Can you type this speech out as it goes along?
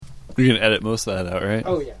You're going to edit most of that out, right?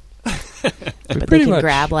 Oh, yeah. But they can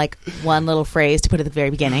grab like one little phrase to put at the very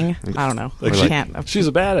beginning. I don't know. Like Can't. She's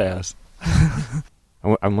a badass.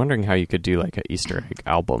 I'm wondering how you could do like an Easter egg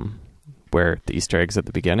album where the Easter eggs at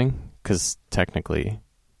the beginning, because technically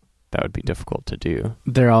that would be difficult to do.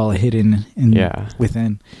 They're all hidden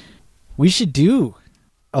within. We should do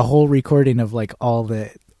a whole recording of like all the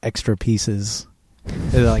extra pieces.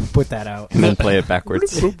 Like put that out and then play it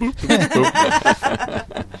backwards.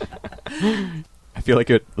 I feel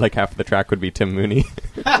like half of the track would be Tim Mooney.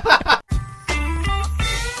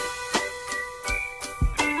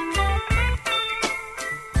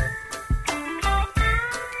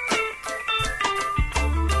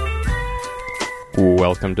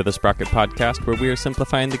 Welcome to the Sprocket Podcast, where we are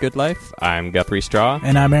simplifying the good life. I'm Guthrie Straw.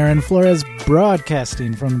 And I'm Erinne Flores,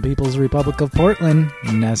 broadcasting from the People's Republic of Portland,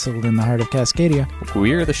 nestled in the heart of Cascadia.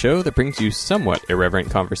 We are the show that brings you somewhat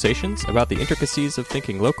irreverent conversations about the intricacies of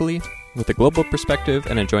thinking locally, with a global perspective,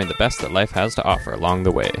 and enjoying the best that life has to offer along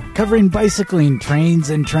the way. Covering bicycling,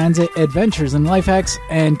 trains, and transit adventures and life hacks,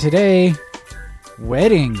 and today,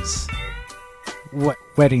 weddings.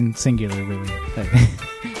 Wedding singular, really.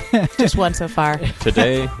 Just one so far.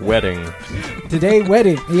 Today, wedding. Today,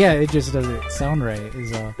 wedding. Yeah, it just doesn't sound right.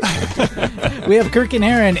 Is all. We have Kirk and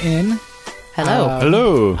Erinne in. Hello.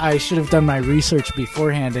 Hello. I should have done my research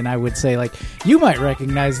beforehand, and I would say, like, you might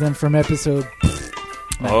recognize them from episode...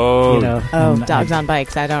 Dogs on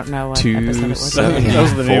Bikes. I don't know what episode it was. That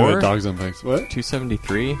was the name of it, Dogs on Bikes. What?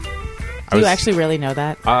 273. Do you actually really know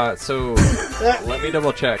that? So let me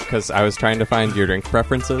double check, because I was trying to find your drink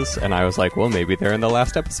preferences, and I was like, well, maybe they're in the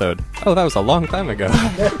last episode. Oh, that was a long time ago.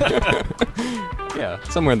 Yeah,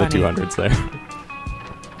 somewhere in the 200s there.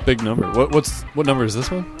 Big number. What number is this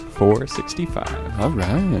one? 465. All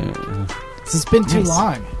right. This has been too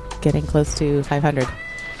long. Getting close to 500.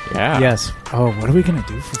 Yeah. Yes. Oh, what are we going to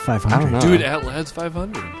do for 500? I don't know. Dude, at Lads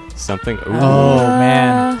 500. Something. Ooh. Oh,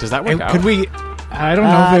 man. Does that work out? Could we... I don't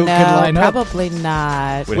know if it could line up. Probably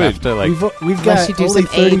not. We'd have to, like... We've got you do only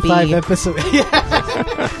some 35 AB. episodes.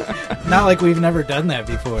 Not like we've never done that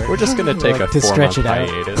before. We're just going to take a 4-month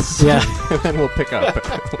hiatus. Yeah. And then we'll pick up.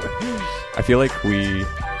 I feel like we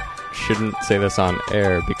shouldn't say this on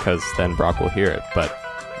air, because then Brock will hear it, but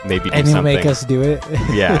maybe do and something. And he'll make us do it?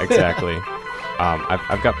 Yeah, exactly.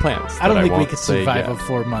 I've got plans. I don't think we could survive a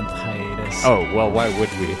 4-month hiatus. Oh, well, why would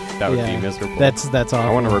we? That would be miserable. That's awful. I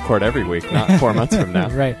want to record every week, not 4 months from now.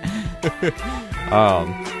 Right.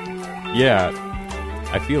 Yeah,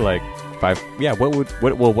 I feel like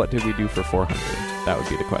what did we do for 400? That would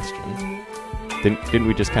be the question. Didn't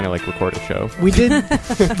we just kind of like record a show? We did.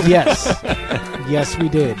 Yes. Yes, we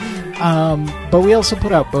did. But we also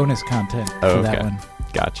put out bonus content for that one.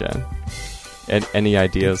 Gotcha. Any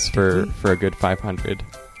ideas for a good 500?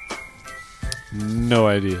 No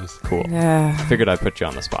ideas. Cool. Figured I'd put you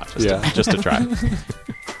on the spot just to try.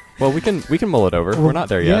 Well, we can mull it over. We're not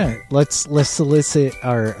there yet. Yeah, let's solicit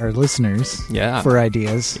our listeners for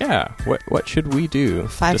ideas. Yeah. What should we do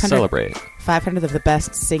to celebrate? 500 of the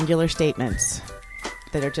best singular statements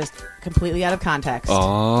that are just completely out of context.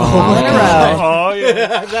 All in a row. Oh,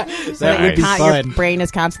 yeah. That would be fun. Your brain is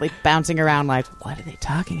constantly bouncing around like, what are they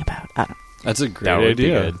talking about? I don't know. That's a great that would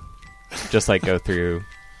idea. Be good. Just like go through,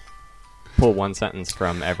 pull one sentence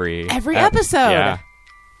from every episode. Yeah,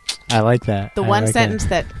 I like that. The one sentence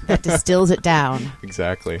that distills it down.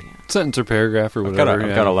 Exactly. Sentence or paragraph or whatever.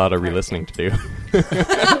 I've got a lot of re-listening to do.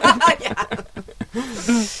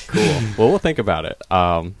 Cool. Well, we'll think about it.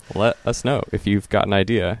 Let us know if you've got an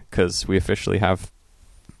idea, because we officially have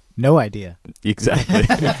no idea. Exactly.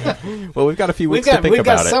 Well, we've got a few weeks to think about it. We've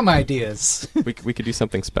got some ideas. We could do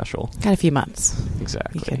something special. Got a few months.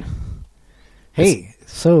 Exactly. Hey,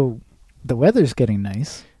 so the weather's getting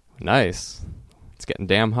nice. Nice. It's getting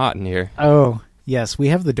damn hot in here. Oh, yes. We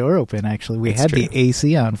have the door open, actually. We had true. the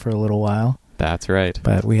AC on for a little while. That's right.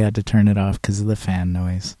 But we had to turn it off because of the fan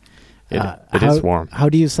noise. It is warm. How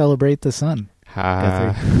do you celebrate the sun?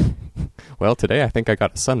 Well, today I think I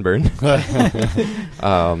got a sunburn.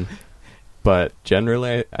 But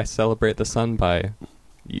generally I celebrate the sun by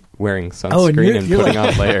wearing sunscreen and putting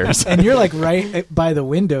on layers. And you're like right by the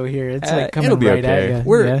window here. It's like coming right at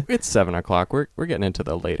you. It's 7 o'clock. We're getting into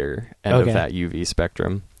the later end of that UV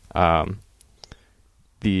spectrum. To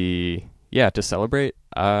celebrate,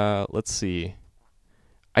 let's see.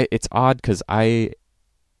 It's odd because I'm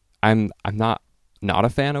not a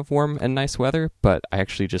fan of warm and nice weather, but I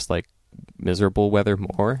actually just like miserable weather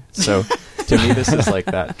more. So to me, this is like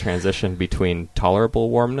that transition between tolerable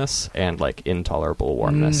warmness and like intolerable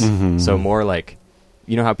warmness. Mm-hmm. So more like,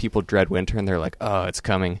 you know how people dread winter and they're like, oh, it's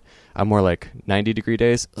coming. I'm more like 90-degree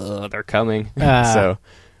days. They're coming. So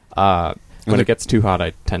When it gets too hot,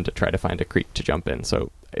 I tend to try to find a creek to jump in.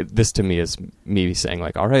 So this to me is me saying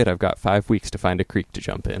like, all right, I've got 5 weeks to find a creek to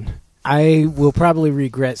jump in. I will probably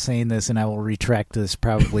regret saying this, and I will retract this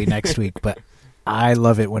probably next week, but I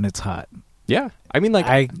love it when it's hot. Yeah. I mean,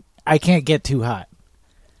 like... I can't get too hot.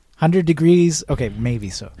 100 degrees, okay, maybe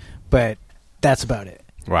so. But that's about it.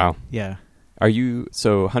 Wow. Yeah. Are you...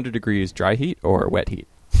 So 100 degrees dry heat or wet heat?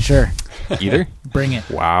 Sure. Either? Bring it.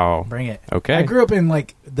 Wow. Bring it. Okay. I grew up in,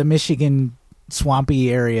 like, the Michigan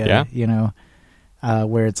swampy area, you know,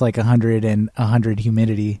 where it's like 100 and 100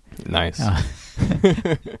 humidity. Nice.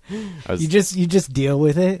 You just deal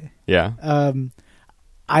with it. Yeah.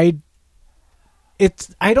 I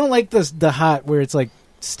don't like the hot where it's like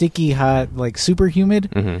sticky hot, like super humid.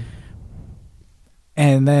 Mm-hmm.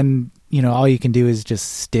 And then, you know, all you can do is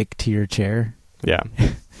just stick to your chair. Yeah.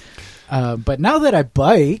 But now that I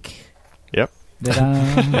bike, yep,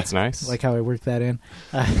 that's nice. Like how I work that in.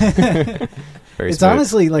 Very it's smooth.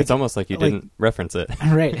 honestly like it's almost like you didn't reference it,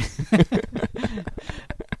 right?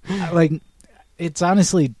 Like it's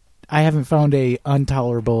honestly, I haven't found a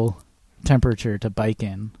intolerable temperature to bike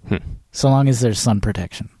in, so long as there's sun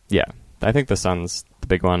protection. Yeah, I think the sun's the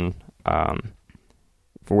big one.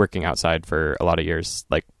 For working outside for a lot of years,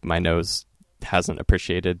 like my nose hasn't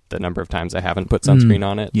appreciated the number of times I haven't put sunscreen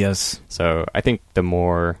on it. Yes. So I think the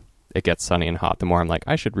more it gets sunny and hot, the more I'm like,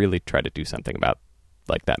 I should really try to do something about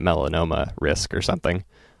like that melanoma risk or something.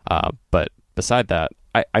 But beside that,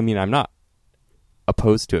 I mean, I'm not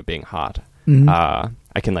opposed to it being hot. Mm-hmm.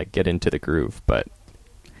 I can like get into the groove, but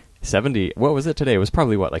 70, what was it today? It was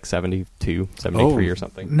probably what, like 72, 73 or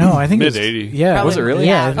something. No, I think mid-80. Yeah. Probably, was it really?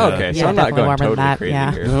 Yeah. Okay, so I'm not going totally crazy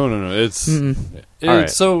here. No. It's right.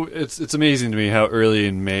 so it's amazing to me how early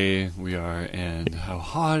in May we are and how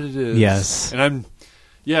hot it is. Yes. And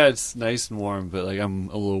it's nice and warm, but like I'm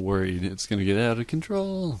a little worried it's going to get out of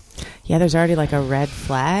control. Yeah, there's already like a red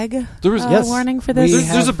flag There was warning for this.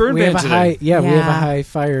 There's a burn ban today. We have a high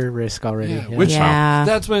fire risk already.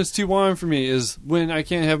 That's when it's too warm for me, is when I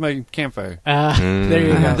can't have my campfire. There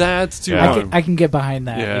you go. That's too warm. I can get behind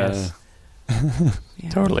that. Yeah. Yes.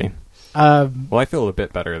 Totally. Well, I feel a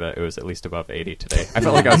bit better that it was at least above 80 today. I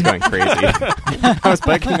felt like I was going crazy. I was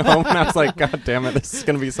biking home and I was like, God damn it, this is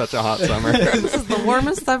going to be such a hot summer. This is the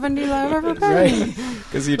warmest 70s I've ever been. Right.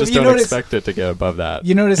 Because you just don't expect it to get above that.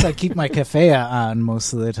 You notice I keep my cafea on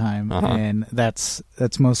most of the time, and that's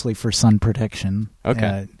mostly for sun protection.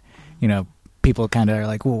 Okay. You know, people kind of are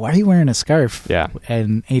like, well, why are you wearing a scarf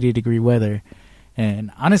in 80-degree weather?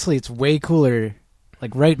 And honestly, it's way cooler.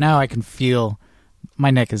 Like right now I can feel... My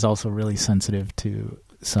neck is also really sensitive to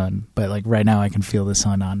sun, but like right now I can feel the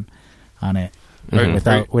sun on it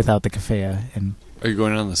without the cafea. And are you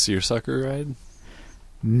going on the seersucker ride?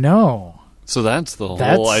 No. So that's the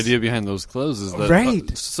whole idea behind those clothes, is that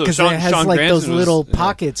right? So because it has like those little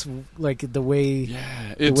pockets, like the way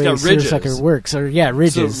it's got ridges. Seersucker works, or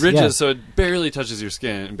ridges. So ridges, so it barely touches your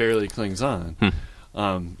skin and barely clings on.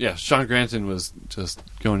 Sean Granton was just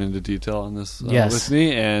going into detail on this with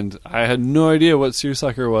me, and I had no idea what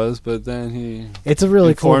seersucker was, but then it's a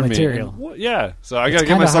really cool me. material. So I got to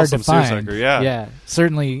get myself some seersucker. Yeah,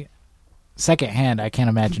 certainly. Secondhand, I can't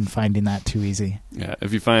imagine finding that too easy. Yeah,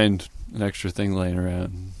 if you find an extra thing laying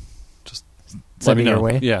around, just send it your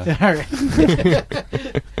way. Yeah. All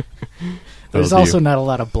right. There's also not a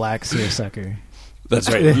lot of black seersucker. That's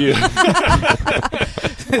right. It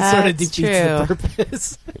sort of defeats the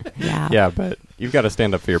purpose. Yeah, but you've got to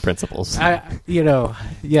stand up for your principles.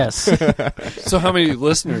 Yes. So how many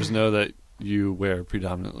listeners know that you wear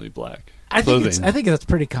predominantly black I clothing? think that's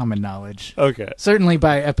pretty common knowledge. Okay. Certainly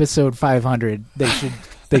by episode 500,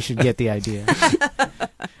 they should get the idea.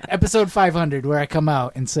 Episode 500, where I come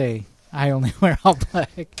out and say, I only wear all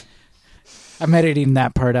black. I'm editing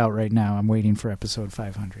that part out right now. I'm waiting for episode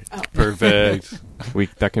 500. Oh. Perfect.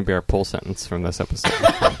 That can be our pull sentence from this episode.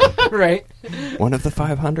 Right. One of the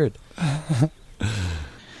 500.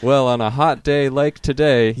 Well, on a hot day like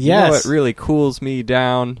today, you know what really cools me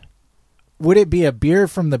down? Would it be a beer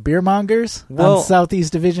from the beer mongers on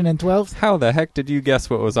Southeast Division and 12th? How the heck did you guess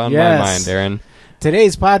what was on my mind, Aaron?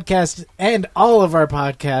 Today's podcast and all of our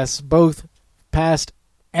podcasts, both past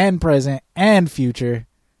and present and future,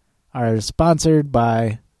 are sponsored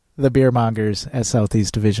by the beer mongers at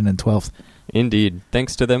Southeast Division and 12th. Indeed.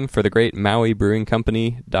 Thanks to them for the great Maui Brewing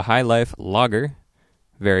Company, the High Life Lager.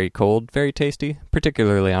 Very cold, very tasty,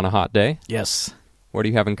 particularly on a hot day. Yes. What are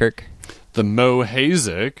you having, Kirk? The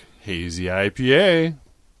Mohazic Hazy IPA.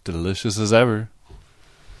 Delicious as ever.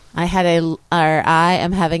 I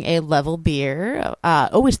am having a level beer.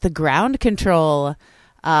 It's the Ground Control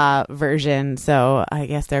version. So I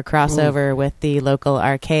guess their crossover with the local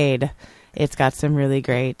arcade. It's got some really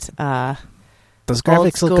great. Those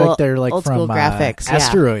graphics look like they're like from graphics,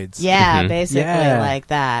 Asteroids. Yeah, basically like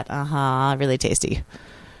that. Really tasty.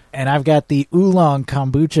 And I've got the Oolong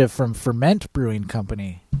Kombucha from Ferment Brewing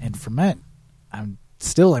Company. And Ferment, I'm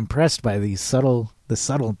still impressed by the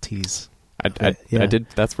subtleties. I did.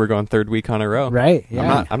 We're going third week on a row. Right.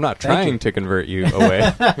 Yeah. I'm not trying to convert you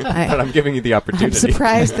away, but I'm giving you the opportunity. I'm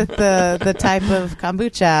surprised at the type of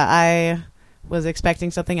kombucha. I was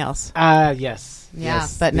expecting something else. Yes. Yeah,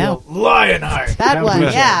 yes. but no. Lionheart. That kombucha. one,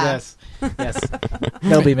 yeah. Yes.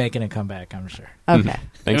 They'll be making a comeback, I'm sure. Okay.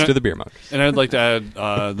 Thanks to the beer mugs. And I'd like to add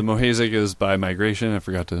the Mohazic is by Migration. I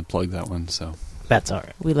forgot to plug that one. So that's all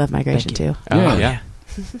right. We love Migration too. Yeah.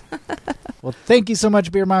 Well, thank you so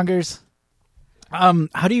much, beer mongers.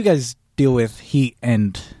 How do you guys deal with heat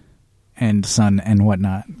and sun and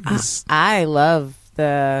whatnot? I love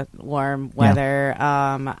the warm weather.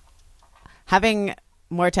 Having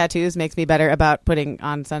more tattoos makes me better about putting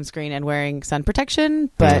on sunscreen and wearing sun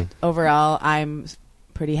protection, but overall I'm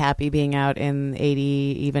pretty happy being out in 80,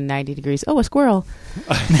 even 90 degrees. Oh, a squirrel.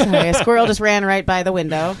 Sorry, a squirrel just ran right by the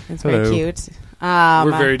window. It's very cute.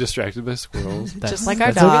 We're very distracted by squirrels. Just like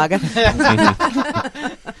our dog.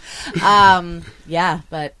 Yeah,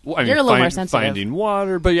 but you're a little more sensitive. Finding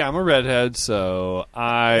water, but yeah, I'm a redhead, so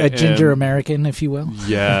a ginger American, if you will.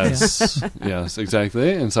 Yes, yes,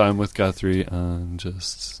 exactly. And so I'm with Guthrie on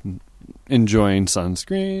just enjoying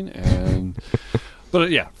sunscreen and. But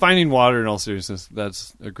yeah, finding water in all seriousness,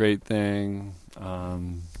 that's a great thing.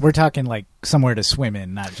 We're talking like somewhere to swim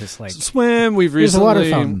in, not just like swim. We've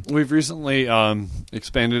recently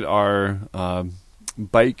expanded our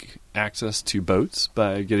bike access to boats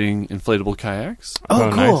by getting inflatable kayaks. Oh,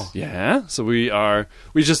 cool! Nice. Yeah, so we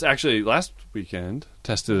just actually last weekend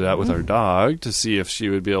tested it out with our dog to see if she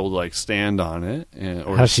would be able to like stand on it.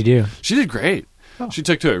 How'd she do? She did great. She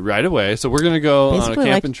took to it right away, so we're gonna go on a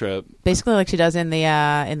camping trip. Basically, like she does in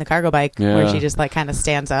the cargo bike, where she just like kind of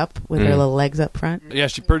stands up with her little legs up front. Yeah,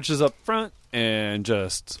 she perches up front and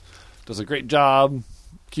just does a great job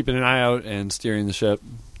keeping an eye out and steering the ship.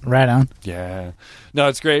 Right on. Yeah, no,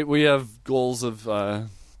 it's great. We have goals of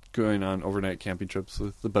going on overnight camping trips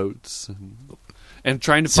with the boats and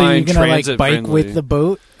trying to find you're gonna transit like bike friendly. with the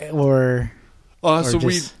boat or so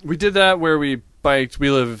just... we did that where we biked. We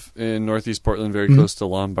live in Northeast Portland, very close to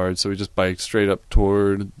Lombard, so we just biked straight up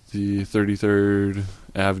toward the 33rd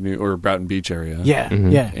Avenue or Broughton Beach area. Yeah,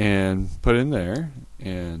 and put in there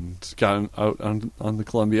and got out on the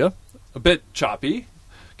Columbia. A bit choppy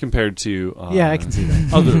compared to I can see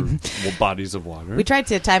that. other bodies of water. We tried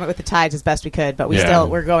to time it with the tides as best we could, but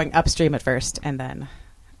we're going upstream at first, and then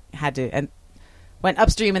went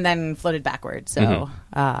upstream and then floated backwards. So,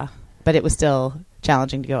 but it was still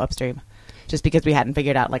challenging to go upstream. Just because we hadn't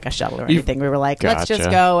figured out like a shuttle or anything. We were like, let's just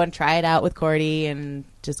go and try it out with Cordy and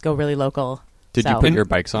just go really local. Did you put your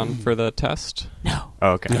bikes on for the test? No.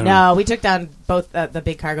 Oh, okay. No, we took down both the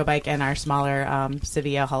big cargo bike and our smaller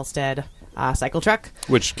Sevilla Halstead cycle truck.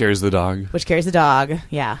 Which carries the dog.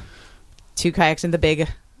 Yeah. 2 kayaks in the big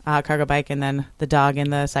cargo bike and then the dog in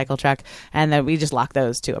the cycle truck. And then we just locked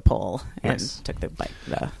those to a pole and took the bike.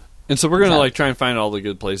 And so we're going to like try and find all the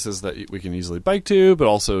good places that we can easily bike to, but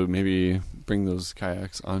also maybe bring those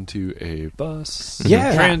kayaks onto a bus,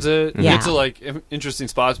 transit, get to like interesting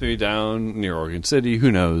spots, maybe down near Oregon City. Who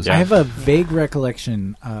knows? I have a vague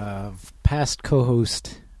recollection of past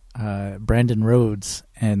co-host Brandon Rhodes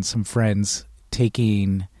and some friends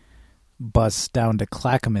taking bus down to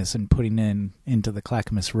Clackamas and putting into the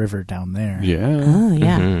Clackamas River down there. Yeah. Oh,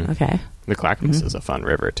 yeah. Okay. The Clackamas is a fun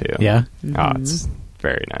river too. Yeah. Oh, it's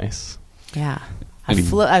very nice. Yeah.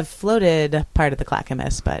 I've floated part of the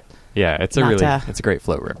Clackamas, but yeah, it's a great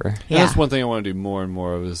float river. Yeah. That's one thing I want to do more and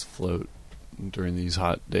more of is float during these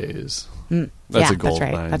hot days. That's a goal. That's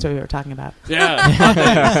right. Line. That's what we were talking about.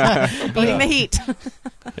 Yeah. Beating the heat.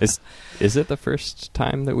 Is it the first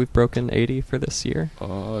time that we've broken 80 for this year?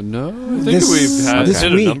 No, I think we've hit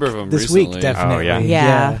a number of them this recently. Week, definitely. Oh,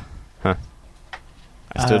 yeah. Huh.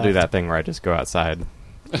 I still do that thing where I just go outside.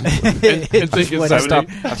 and think it's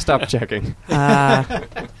I've stopped checking.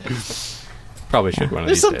 Probably should one of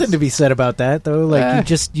There's these something days. to be said about that, though. Like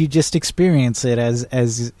you just experience it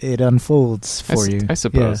as it unfolds for you. I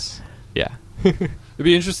suppose. Yeah. It'd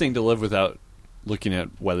be interesting to live without looking at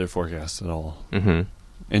weather forecasts at all, and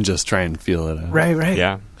just try and feel it out. Right.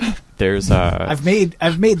 Yeah. There's I've made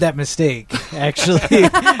that mistake actually,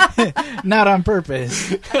 not on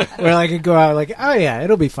purpose. Where I could go out like, oh yeah,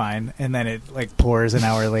 it'll be fine, and then it like pours an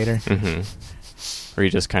hour later. Or you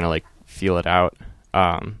just kind of like feel it out.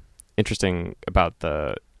 interesting about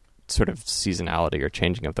the sort of seasonality or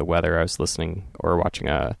changing of the weather. I was listening or watching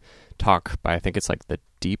a talk by, I think it's like the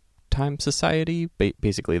Deep Time Society,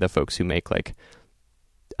 basically the folks who make like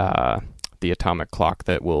the atomic clock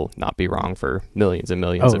that will not be wrong for millions and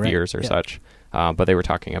millions of years or such. But they were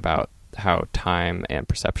talking about how time and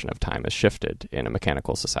perception of time has shifted in a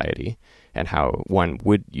mechanical society, and how one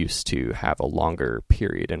would used to have a longer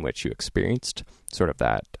period in which you experienced sort of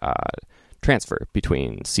that transfer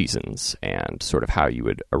between seasons and sort of how you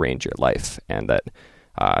would arrange your life, and that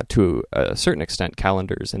to a certain extent,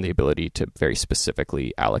 calendars and the ability to very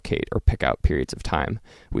specifically allocate or pick out periods of time,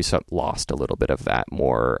 we lost a little bit of that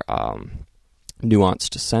more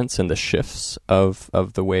nuanced sense in the shifts of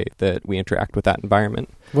the way that we interact with that environment.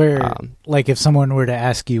 Where, like, if someone were to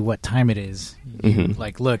ask you what time it is, you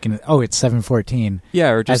like look and it's 7:14. Yeah,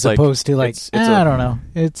 or just as opposed to like I don't know,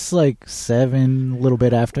 it's like 7, a little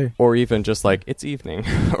bit after, or even just like it's evening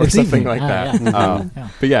or it's something evening. Like that. Yeah.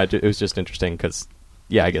 But yeah, it was just interesting because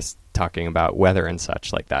I guess talking about weather and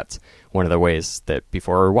such, like that's one of the ways that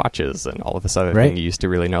before watches and all of this other thing, you used to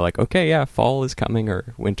really know, like, okay, yeah, fall is coming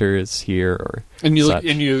or winter is here, or and you look,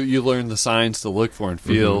 and you learn the signs to look for and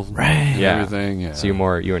feel, everything. Yeah. So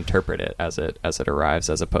you interpret it as it arrives,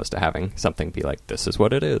 as opposed to having something be like, this is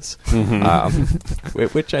what it is,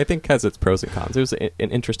 which I think has its pros and cons. It was an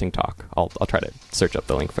interesting talk. I'll try to search up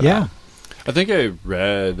the link for that. I think I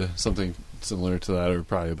read something similar to that, or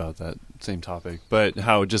probably about that same topic, but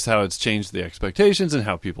how it's changed the expectations and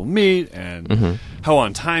how people meet, and how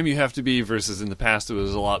on time you have to be, versus in the past it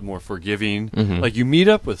was a lot more forgiving. Like, you meet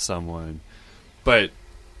up with someone, but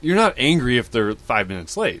you're not angry if they're 5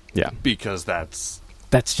 minutes late. Yeah, because that's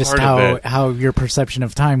just how your perception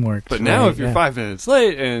of time works. But now if you're 5 minutes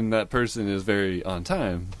late and that person is very on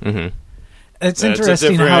time, it's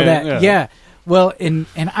interesting how that well, and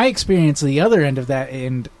I experienced the other end of that,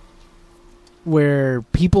 and where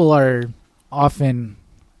people are often,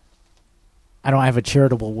 I don't have a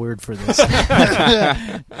charitable word for this,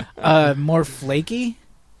 more flaky,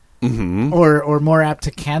 or more apt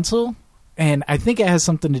to cancel. And I think it has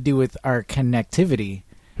something to do with our connectivity.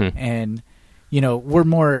 And, we're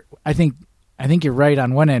more, I think you're right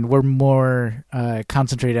on one end, we're more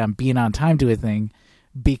concentrated on being on time to a thing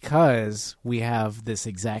because we have this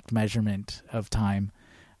exact measurement of time.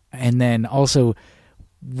 And then also,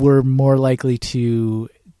 we're more likely to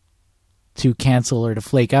cancel or to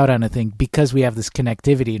flake out on a thing because we have this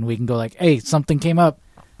connectivity, and we can go like, hey, something came up.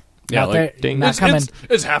 Yeah, like, ding. Not coming.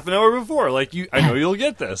 It's half an hour before. Like, I know you'll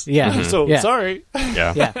get this. Yeah. So, sorry.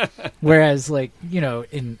 Yeah. Whereas, like,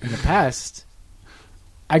 in the past,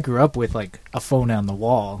 I grew up with, like, a phone on the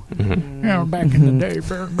wall. Back in the day.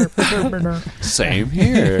 Same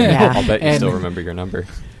here. Yeah. I'll bet you still remember your number.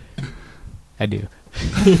 I do.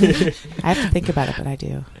 I have to think about it, but I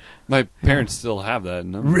do. My parents still have that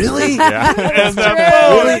number. Really? Yeah. That's true.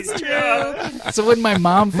 That's true. So when my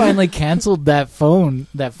mom finally canceled that phone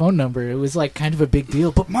number, it was like kind of a big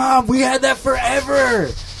deal. But Mom, we had that forever.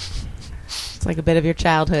 It's like a bit of your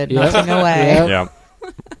childhood melting away. Yeah.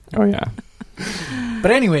 Oh yeah.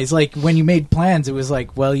 But anyways, like when you made plans, it was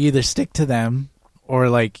like, well, you either stick to them or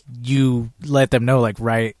like you let them know like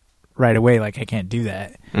right away, like I can't do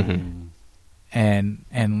that.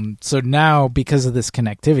 And so now, because of this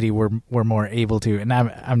connectivity, we're more able to. And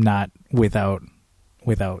I'm not without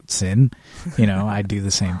sin, I do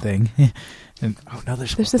the same thing. And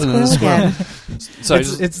there's the squirrel again. So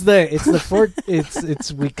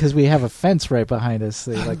it's because we have a fence right behind us.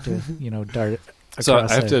 They like to dart. So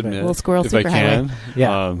I have to admit, little squirrel if I can,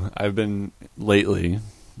 yeah. I've been lately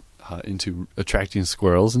into attracting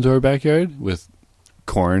squirrels into our backyard with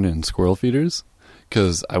corn and squirrel feeders.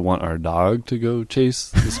 Because I want our dog to go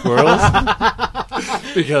chase the squirrels.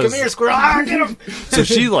 Because come here, squirrel! Get him! So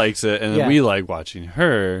she likes it, and then we like watching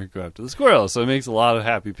her go after the squirrels. So it makes a lot of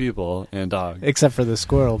happy people and dogs. Except for the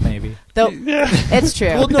squirrel, maybe. It's true.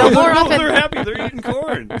 Well, no, more often they're happy. They're eating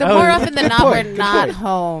corn. More often than not, we're not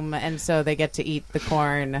home, and so they get to eat the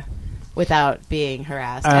corn without being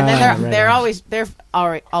harassed. And then they're always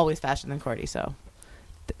faster than Cordy. So,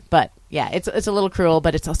 but. Yeah, it's a little cruel,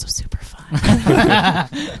 but it's also super fun.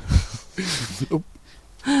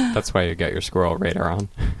 That's why you got your squirrel radar on.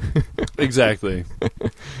 Exactly.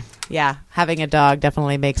 Yeah, having a dog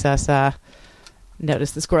definitely makes us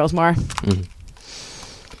notice the squirrels more.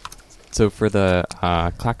 So for the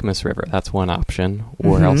Clackamas River, that's one option.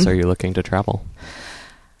 Where else are you looking to travel?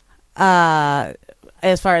 As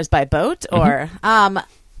far as by boat, or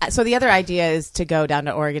So the other idea is to go down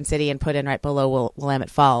to Oregon City and put in right below Willamette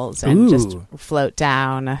Falls and just float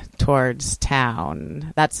down towards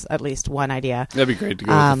town. That's at least one idea. That'd be great to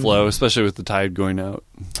go with the flow, especially with the tide going out.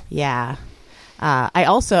 Yeah. I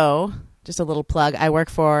also, just a little plug, I work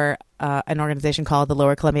for an organization called the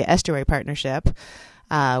Lower Columbia Estuary Partnership.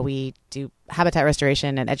 We do habitat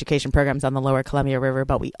restoration and education programs on the Lower Columbia River,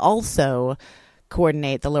 but we also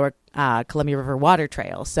coordinate the Lower Columbia River Water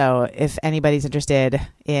Trail. So if anybody's interested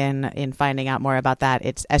in finding out more about that,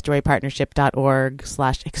 it's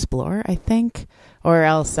estuarypartnership.org/explore, I think. Or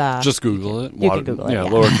else... just Google it. You can Google it, yeah.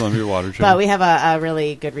 Lower Columbia Water Trail. But we have a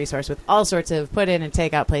really good resource with all sorts of put-in and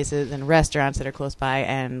take-out places and restaurants that are close by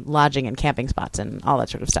and lodging and camping spots and all that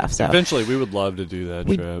sort of stuff. So eventually, we would love to do that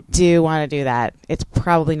trip. We do want to do that. It's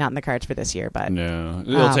probably not in the cards for this year, but... No.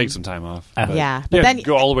 It'll take some time off. But then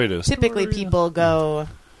go all the way to... Typically, people go...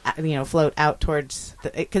 float out towards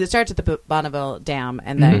because it starts at the Bonneville Dam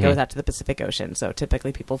and then goes out to the Pacific Ocean. So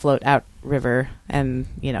typically people float out river and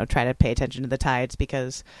try to pay attention to the tides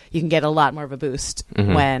because you can get a lot more of a boost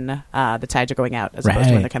when the tides are going out as opposed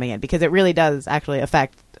to when they're coming in, because it really does actually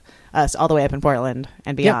affect us all the way up in Portland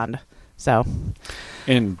and beyond. Yep. So,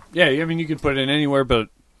 and you can put it in anywhere, but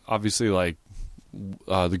obviously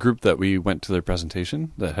the group that we went to their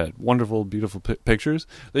presentation that had wonderful, beautiful pictures,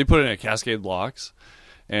 they put it in at Cascade Locks.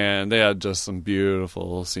 And they had just some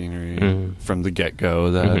beautiful scenery from the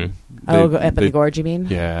get-go. That up in the gorge, you mean?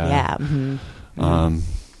 Yeah. Yeah.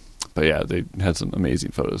 But yeah, they had some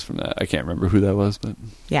amazing photos from that. I can't remember who that was, but...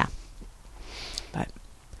 Yeah. But...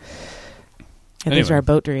 these are our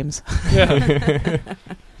boat dreams. Yeah.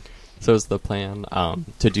 So is the plan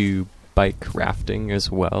to do bike rafting as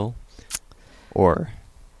well? Or...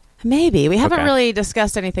 Maybe. We haven't really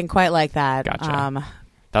discussed anything quite like that. Gotcha.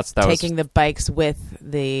 Taking the bikes with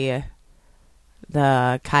the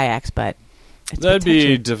kayaks, but that'd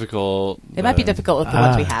be difficult. It might be difficult with the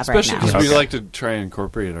ones we have right now. Especially because we like to try and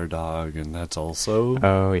incorporate our dog, and that's also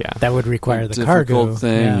that would require the cargo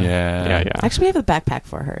thing. Yeah. Actually, we have a backpack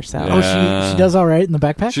for her, so she does all right in the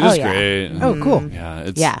backpack. She does great. Oh, cool. Yeah,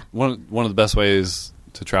 it's one of the best ways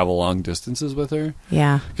to travel long distances with her.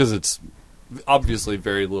 Yeah, because it's obviously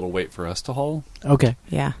very little weight for us to haul. Okay.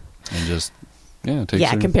 Yeah, and just.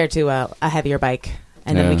 Compared to a heavier bike.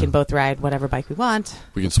 And then we can both ride whatever bike we want.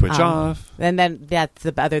 We can switch off. And then that's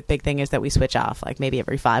the other big thing is that we switch off, like maybe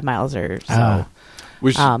every 5 miles or so.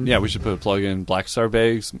 We should put a plug in. Black Star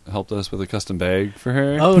Bags helped us with a custom bag for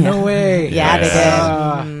her. Oh, no way. Yeah, they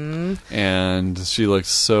did. And she looks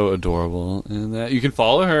so adorable in that. You can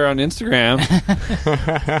follow her on Instagram.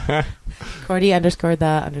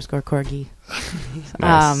 Cordy_the_corgi.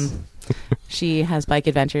 Nice. She has bike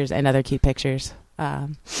adventures and other cute pictures. But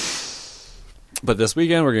this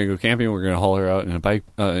weekend we're going to go camping. We're going to haul her out in a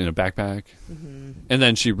backpack, and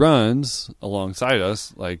then she runs alongside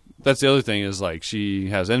us. Like that's the other thing is like she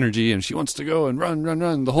has energy and she wants to go and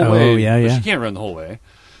run the whole way. Yeah. But she can't run the whole way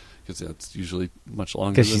because that's usually much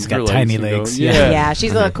longer. Because she's got tiny legs. Yeah,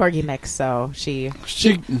 she's a corgi mix, so she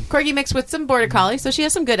corgi mix with some border collie, so she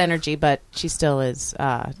has some good energy, but she still is.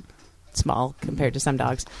 Small compared to some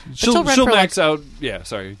dogs. She'll max out. Yeah,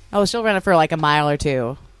 sorry. She'll run it for like a mile or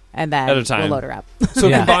two, and then at a time. We'll load her up. So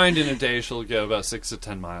combined in a day, she'll get about 6 to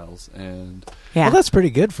 10 miles, and well, that's pretty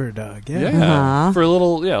good for a dog. Yeah, for a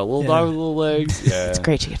little dog with little legs. Yeah, it's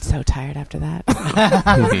great. She gets so tired after that.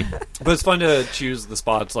 But it's fun to choose the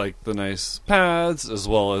spots like the nice paths, as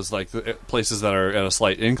well as like the places that are at a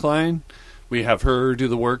slight incline. We have her do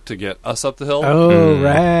the work to get us up the hill. Oh,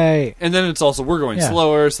 right. And then it's also, we're going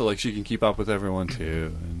slower, so like she can keep up with everyone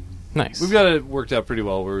too. And nice. We've got it worked out pretty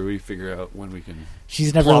well where we figure out when we can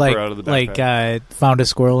She's never plop her out of the backpack. Found a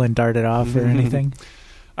squirrel and darted off or anything?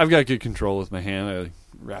 I've got good control with my hand. I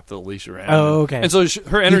wrap the leash around. Oh, okay. And so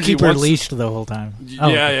her energy... You keep her leashed the whole time.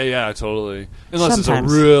 Yeah, totally. Unless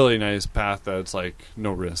Sometimes. it's a really nice path that's like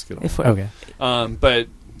no risk at all. Okay. But...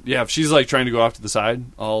 yeah, if she's like trying to go off to the side,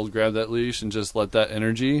 I'll grab that leash and just let that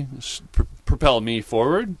energy propel me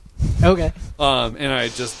forward. Okay.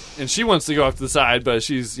 And she wants to go off to the side, but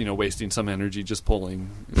she's wasting some energy just pulling.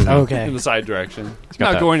 In the side direction. It's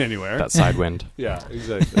not going anywhere. That side wind. Yeah,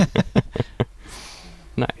 exactly.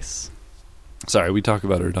 Nice. Sorry, we talk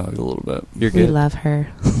about our dog a little bit. You're good. We love her.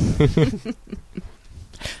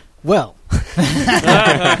 Well.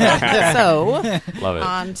 So love it.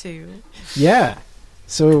 On to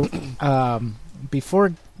So,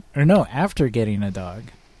 after getting a dog,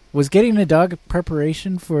 was getting a dog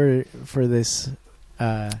preparation for this?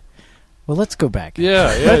 Well, let's go back.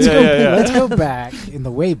 Let's go back in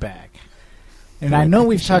the way back. And I know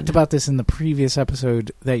we've talked about this in the previous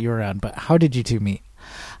episode that you were on, but how did you two meet?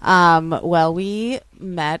 Well, we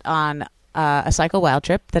met on a Cycle Wild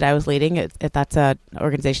trip that I was leading. That's an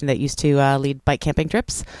organization that used to lead bike camping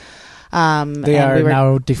trips. They are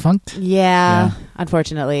now defunct? Yeah,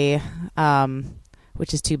 unfortunately,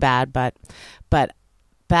 which is too bad. But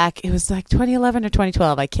back, it was like 2011 or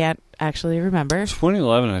 2012. I can't actually remember.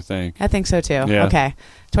 2011, I think. I think so too. Yeah. Okay.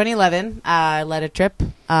 2011, I led a trip.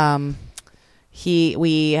 I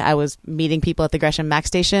was meeting people at the Gresham Max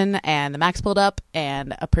station, and the Max pulled up,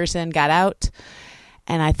 and a person got out,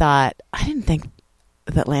 and I thought, I didn't think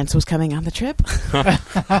that Lance was coming on the trip.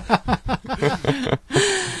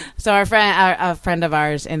 So a friend of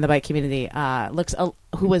ours in the bike community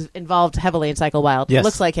who was involved heavily in Cycle Wild,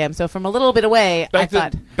 looks like him. So from a little bit away, I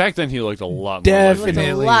thought back then he looked a lot more. Definitely,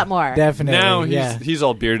 a lot more. Definitely. Now he's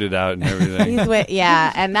all bearded out and everything.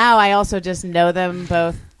 And now I also just know them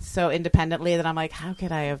both so independently that I'm like, how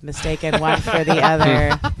could I have mistaken one for the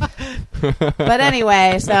other? But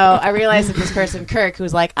anyway, so I realized that this person, Kirk,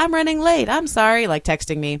 who's like, I'm running late, I'm sorry, like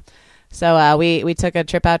texting me. So we took a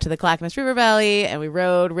trip out to the Clackamas River Valley, and we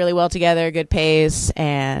rode really well together, good pace,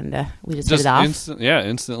 and we just hit it off.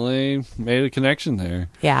 Instantly made a connection there.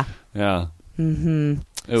 Yeah. Yeah. Mm-hmm.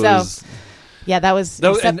 That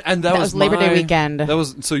was Labor Day weekend.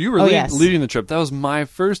 So you were leading the trip. That was my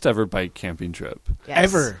first ever bike camping trip. Yes.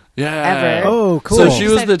 Ever. Yeah. Ever. Oh, cool. So she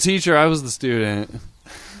was the teacher, I was the student.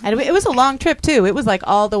 And it was a long trip too. It was like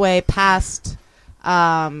all the way past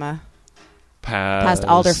Alder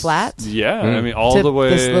Flats. Yeah, I mean all to the way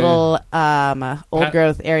this little old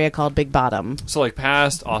growth area called Big Bottom. So like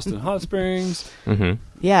past Austin Hot Springs. Mm-hmm.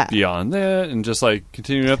 Yeah. Beyond that, and just like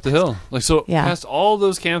continuing up the hill, past all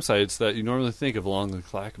those campsites that you normally think of along the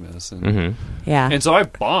Clackamas, and and so I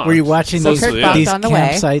bombed. Were you watching these on the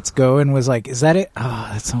campsites go and was like, "Is that it? Oh,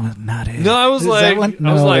 that's not it." No, I was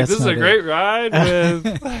like, this is a great it. ride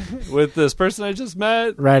with this person I just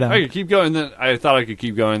met. Right on. I could keep going. Then I thought I could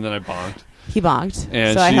keep going. Then I bonked. He bonked,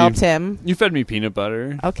 and so I helped him. You fed me peanut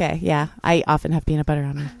butter. Okay, yeah, I often have peanut butter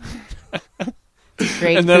on me.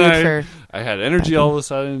 Great and food then for. I had energy all of a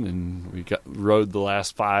sudden, and we rode the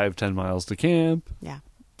last 5-10 miles to camp. Yeah,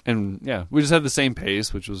 and we just had the same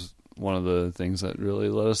pace, which was one of the things that really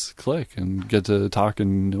let us click and get to talk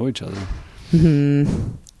and know each other.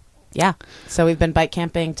 Mm-hmm. Yeah, so we've been bike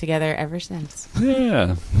camping together ever since.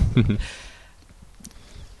 Yeah.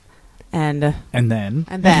 And then.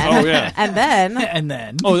 Oh yeah. and then. And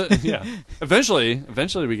then. Oh yeah. Eventually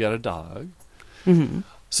we got a dog. Mm-hmm.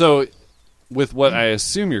 So, with what I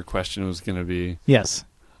assume your question was going to be, yes,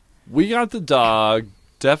 we got the dog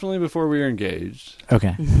definitely before we were engaged.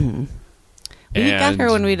 Okay. Mm-hmm. We got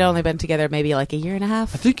her when we'd only been together maybe like a year and a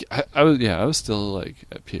half. I think I was still like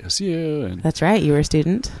at PSU, and that's right, you were a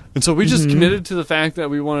student. And so we just committed to the fact that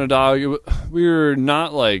we want a dog. We were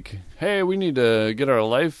not like, hey, we need to get our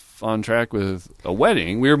life on track with a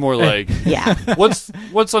wedding. We were more like, what's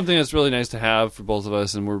something that's really nice to have for both of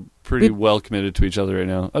us, and we're pretty well committed to each other right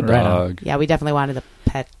now. A dog. Yeah, we definitely wanted a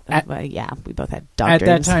pet. We both had dog At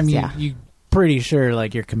dreams. that time, you pretty sure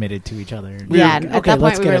like you're committed to each other. At that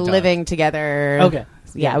point we were living together. Okay.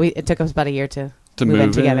 Yeah, it took us about a year to move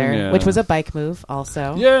in together, which was a bike move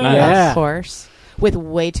also. Yeah. Of course. With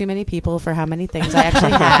way too many people for how many things I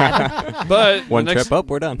actually had. But one trip up,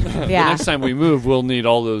 we're done. The next time we move, we'll need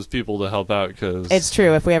all those people to help out. Cause it's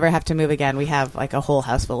true. If we ever have to move again, we have like a whole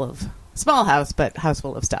house full of... Small house, but house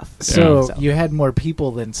full of stuff. So you had more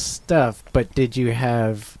people than stuff, but did you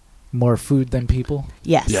have more food than people?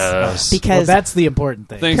 Yes. Because that's the important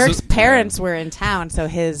thing. Kirk's parents were in town, so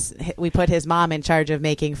we put his mom in charge of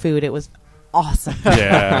making food. It was awesome.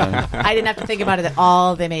 Yeah. I didn't have to think about it at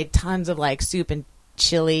all. They made tons of like soup and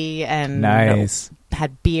chili and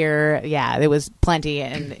had beer. Yeah, there was plenty,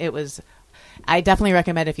 and it was. I definitely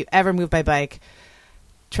recommend if you ever move by bike,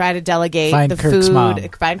 try to delegate Find the Kirk's food. Mom.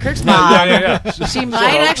 Find Kirk's mom. Yeah. She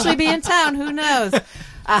might actually be in town. Who knows?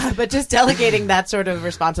 But just delegating that sort of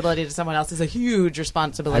responsibility to someone else is a huge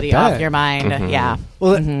responsibility off your mind. Mm-hmm. Yeah.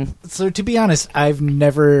 Well, so to be honest, I've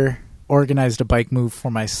never organized a bike move for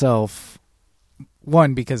myself.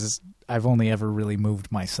 One, because I've only ever really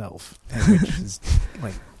moved myself, which is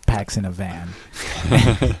like packs in a van.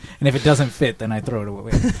 And if it doesn't fit, then I throw it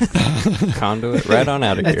away. Conduit right on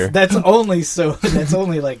out of here. That's only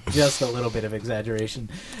like just a little bit of exaggeration.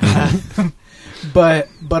 But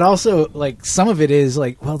also like some of it is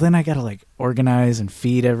like, well, then I gotta like organize and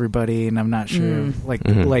feed everybody, and I'm not sure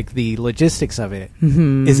like the logistics of it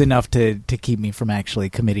is enough to keep me from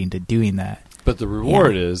actually committing to doing that. But the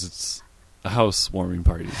reward is it's a housewarming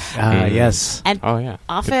party. Yes. And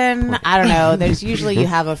often, I don't know, there's usually you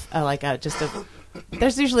have just a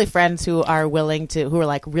there's usually friends who are who are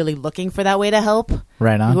like really looking for that way to help.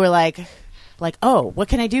 Right on. Who are like, oh, what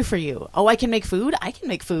can I do for you? Oh, I can make food. I can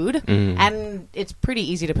make food. And it's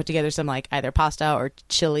pretty easy to put together some like either pasta or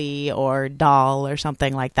chili or dal or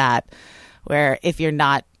something like that. Where if you're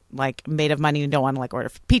not like made of money and don't want to like order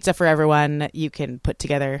pizza for everyone, you can put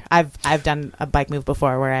together. I've done a bike move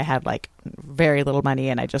before where I had like very little money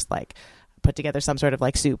and I just like put together some sort of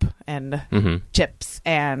like soup and chips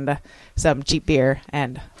and some cheap beer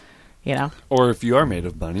and you know. Or if you are made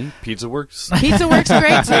of money, pizza works. Pizza works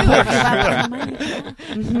great too. If you have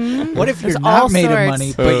money. What if you're not made of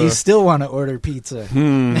money but you still want to order pizza?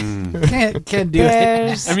 Can't do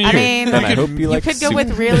it. I mean I hope you could go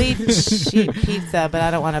with really cheap pizza, but I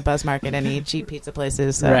don't want to buzz market any cheap pizza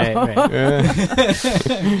places. So. Right.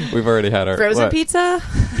 We've already had our frozen pizza.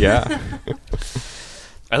 Yeah.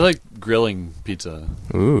 I like grilling pizza.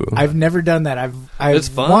 Ooh. I've never done that. I've it's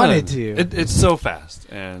fun. Wanted to. It's so fast,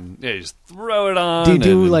 and you just throw it on. Do you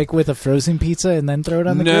do like with a frozen pizza and then throw it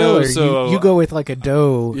on the grill? Or so you go with like a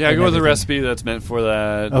dough. Yeah, I go with a recipe that's meant for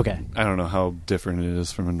that. Okay. I don't know how different it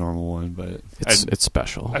is from a normal one, but it's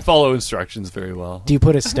special. I follow instructions very well. Do you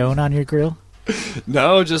put a stone on your grill?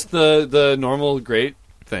 No, just the normal grate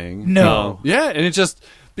thing. No. Yeah, and it just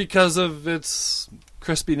because of its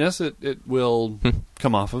crispiness, it will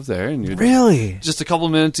come off of there, and you really just a couple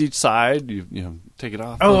minutes each side. You know, take it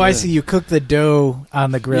off. Oh, I see. You cook the dough on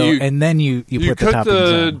the grill, and then you put the toppings on. You cook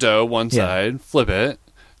the dough one side, flip it,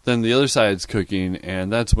 then the other side's cooking,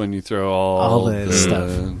 and that's when you throw all the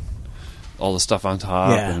stuff, all the stuff on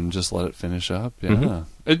top, and just let it finish up. Yeah,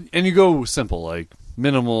 and you go simple, like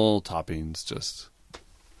minimal toppings. Just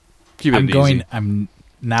keep it easy.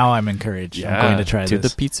 Now I'm encouraged. Yeah. I'm going to try this. To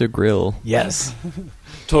the pizza grill. Yes.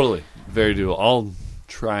 Totally. Very doable. I'll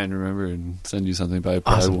try and remember and send you something, but I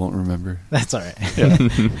probably won't remember. That's all right.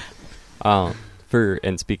 Yeah.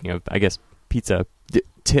 And speaking of, I guess, pizza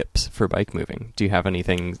tips for bike moving, do you have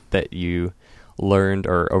anything that you learned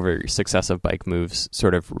or over your successive bike moves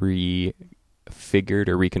sort of refigured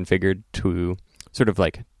or reconfigured to sort of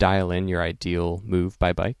like dial in your ideal move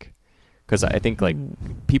by bike? Because I think, like,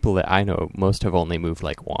 people that I know, most have only moved,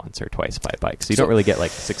 like, once or twice by bike. So you don't really get,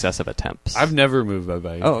 like, successive attempts. I've never moved by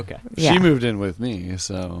bike. Oh, okay. Yeah. She moved in with me,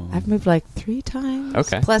 so... I've moved, like, 3 times.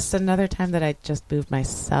 Okay. Plus another time that I just moved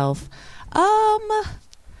myself. I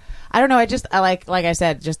don't know. I like I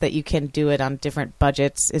said, just that you can do it on different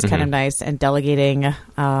budgets is kind of nice. And delegating.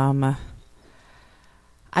 I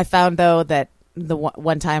found, though, that the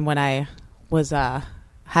one time when I was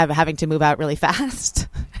having to move out really fast...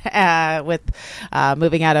 with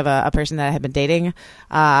moving out of a person that I had been dating,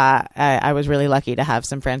 I was really lucky to have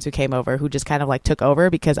some friends who came over who just kind of like took over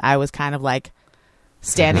because I was kind of like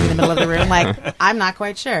standing in the middle of the room like I'm not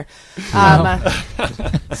quite sure.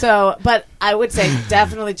 So, but I would say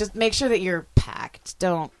definitely just make sure that you're packed.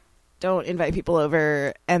 Don't invite people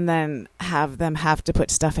over and then have them have to put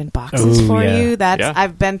stuff in boxes for you.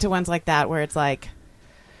 I've been to ones like that where it's like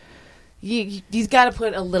you've got to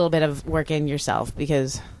put a little bit of work in yourself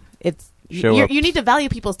because you need to value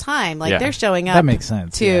people's time. Like they're showing up that makes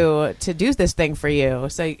sense, to do this thing for you.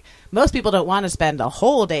 So most people don't want to spend a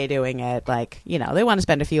whole day doing it. Like, you know, they want to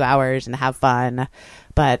spend a few hours and have fun,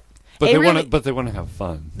 but they want to have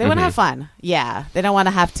fun. They want to have fun. Yeah. They don't want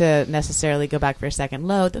to have to necessarily go back for a second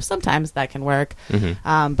load. Sometimes that can work.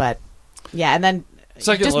 But yeah. And then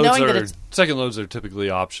second loads are typically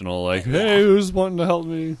optional. Like, hey, who's wanting to help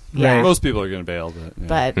me? Yeah. Most people are going to bail.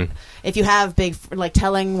 But if you have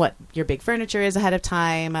telling what your big furniture is ahead of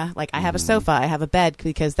time, like I have a sofa, I have a bed,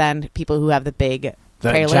 because then people who have the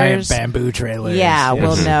trailers, giant bamboo trailers,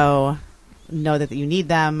 will know that you need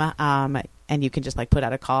them, and you can just like put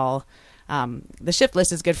out a call. The shift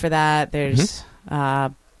list is good for that. There's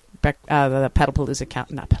the Pedalpalooza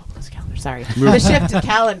calendar. Sorry, the shift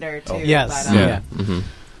calendar too. Yes.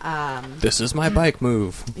 This is my bike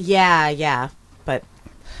move. Yeah. But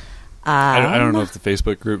I don't know if the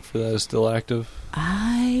Facebook group for that is still active.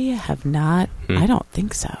 I have not. I don't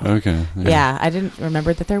think so. Okay. Yeah, I didn't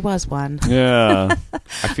remember that there was one. Yeah.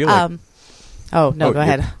 I feel like. Go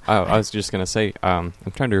ahead. I was just gonna say. I'm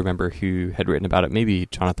trying to remember who had written about it. Maybe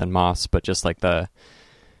Jonathan Moss, but just like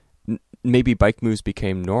maybe bike moves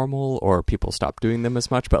became normal or people stopped doing them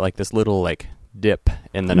as much, but like this little like dip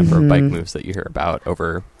in the number of bike moves that you hear about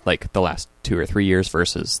over like the last 2 or 3 years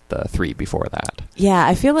versus the 3 before that. Yeah,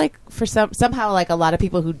 I feel like for somehow like a lot of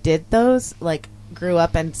people who did those like grew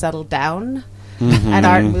up and settled down and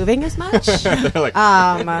aren't moving as much.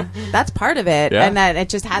 That's part of it. And that it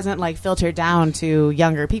just hasn't like filtered down to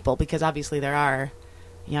younger people, because obviously there are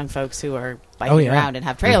young folks who are biking around and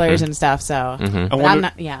have trailers and stuff. So I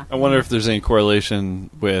wonder if there's any correlation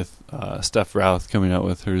with Steph Routh coming out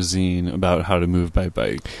with her zine about how to move by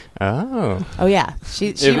bike. Oh yeah,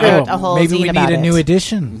 she wrote a whole maybe zine we about need a it. new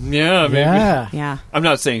edition. Yeah, maybe. Yeah. I'm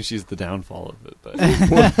not saying she's the downfall of it, but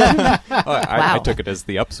I took it as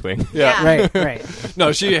the upswing. Yeah. Right.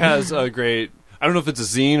 No, she has a great. I don't know if it's a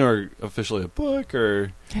zine or officially a book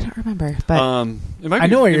or. I don't remember, but it might be, I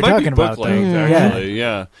know what you're talking about. Actually,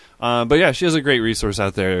 yeah. But yeah, she has a great resource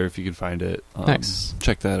out there if you can find it. Nice.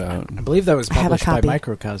 Check that out. I believe that was published by copy.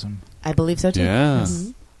 Microcosm. I believe so too. Yeah.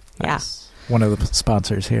 Mm-hmm. Nice. One of the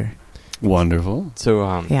sponsors here. Wonderful.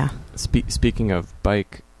 So, speaking of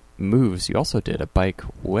bike moves, you also did a bike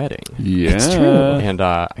wedding. Yeah, it's true. And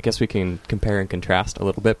I guess we can compare and contrast a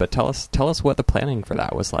little bit. But tell us what the planning for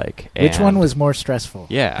that was like. Which one was more stressful?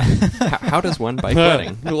 Yeah. How does one bike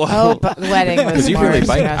wedding? The wedding was Because you more really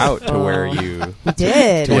bike stressful. out to where you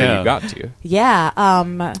did. to where you got to.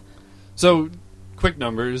 Yeah. So, quick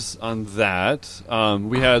numbers on that.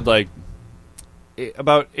 We had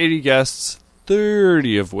about 80 guests,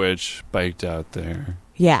 30 of which biked out there.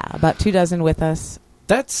 Yeah, about 24 with us.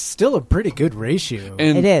 That's still a pretty good ratio.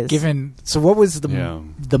 And it is. So what was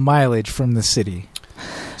the mileage from the city?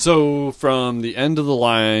 So from the end of the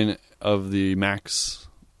line of the Max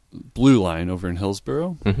Blue Line over in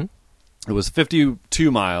Hillsborough, it was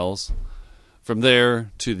 52 miles from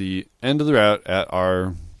there to the end of the route at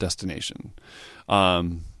our destination.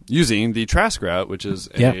 Using the Trask route, which is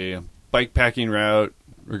a bike packing route,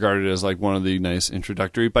 regarded as one of the nice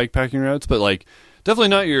introductory bike packing routes, but definitely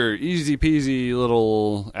not your easy peasy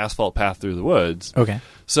little asphalt path through the woods. Okay.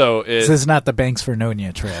 So this is not the Banks for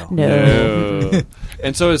Nonia trail. No.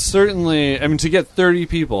 And so it's certainly, to get 30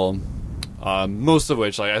 people, most of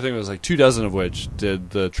which, I think it was 24 of which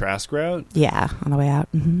did the Trask route. Yeah, on the way out.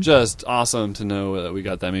 Mm-hmm. Just awesome to know that we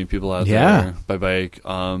got that many people out there by bike.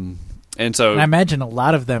 And I imagine a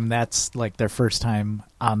lot of them, that's their first time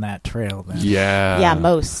on that trail then. Yeah,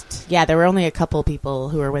 most. Yeah, there were only a couple people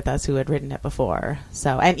who were with us who had ridden it before.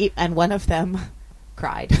 So and one of them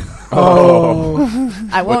cried.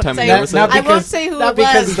 I won't say. I won't say who not it was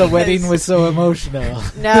because the wedding was so emotional.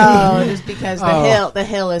 No, just because the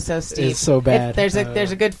hill is so steep. It's so bad. There's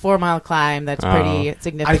a good 4 mile climb that's pretty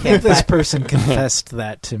significant. I think this person confessed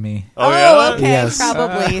that to me. Oh yeah. Okay, yes.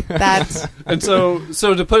 probably that. And so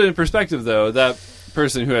to put it in perspective, though, that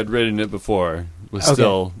person who had ridden it before was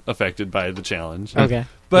still affected by the challenge. Okay.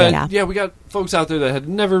 But we got folks out there that had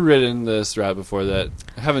never ridden this route before, that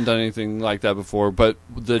haven't done anything like that before. But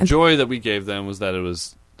the joy that we gave them was that it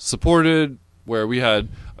was supported, where we had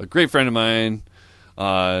a great friend of mine,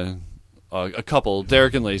 a couple,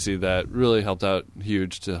 Derek and Lacey, that really helped out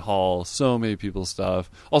huge to haul so many people's stuff.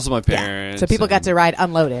 Also my parents. So people got to ride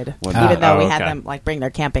unloaded, even though we had them bring their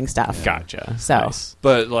camping stuff. Gotcha. So, nice.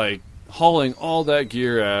 But hauling all that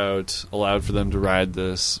gear out allowed for them to ride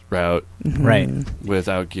this route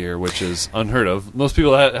without gear, which is unheard of. Most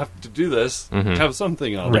people that have to do this have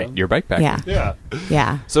something on them. Your bike pack.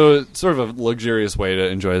 Yeah. So it's sort of a luxurious way to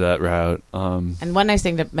enjoy that route. And one nice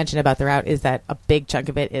thing to mention about the route is that a big chunk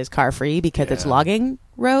of it is car free because it's logging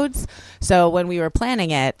roads. So when we were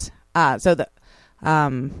planning it,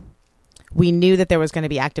 we knew that there was going to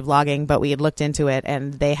be active logging, but we had looked into it,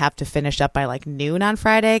 and they have to finish up by noon on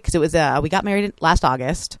Friday, because it was we got married last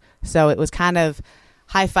August, so it was kind of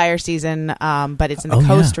high fire season, but it's in the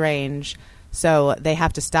coast range, so they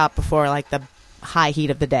have to stop before the high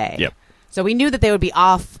heat of the day. Yep. So we knew that they would be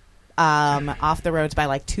off the roads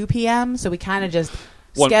by 2 p.m. So we kind of just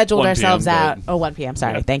scheduled ourselves out. 1 p.m.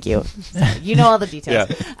 Sorry, thank you. You know all the details.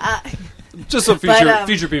 Just so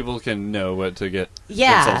future people can know what to get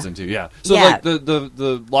themselves into. Yeah. So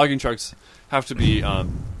the logging trucks have to be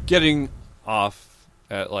getting off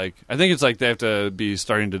at I think it's they have to be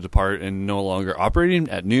starting to depart and no longer operating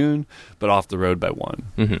at noon, but off the road by 1.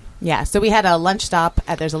 Mm-hmm. Yeah. So we had a lunch stop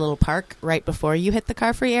there's a little park right before you hit the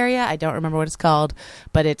car free area. I don't remember what it's called,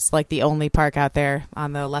 but it's the only park out there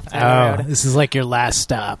on the left side of the road. This is your last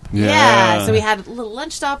stop. Yeah. So we had a little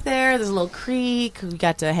lunch stop there. There's a little creek. We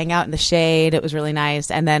got to hang out in the shade. It was really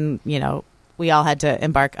nice. And then, we all had to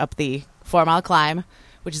embark up the 4 mile climb,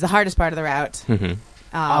 which is the hardest part of the route. Mm-hmm.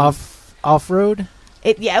 Off road?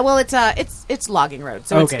 It's logging road,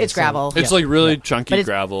 so it's gravel. It's really chunky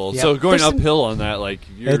gravel. So going uphill on that,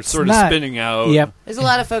 you're sort of spinning out. Yep. There's a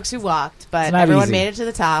lot of folks who walked, but everyone made it to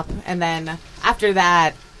the top. And then after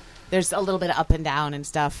that, there's a little bit of up and down and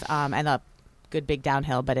stuff, and a good big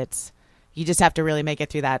downhill. But you just have to really make it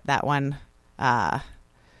through that one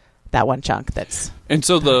that one chunk. And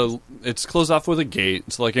so it's closed off with a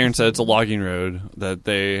gate. So like Aaron said, it's a logging road that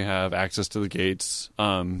they have access to the gates.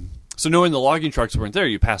 So knowing the logging trucks weren't there,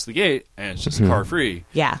 you pass the gate and it's just car free.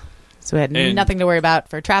 Yeah. So we had nothing to worry about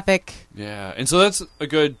for traffic. Yeah. And so that's a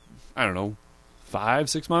good,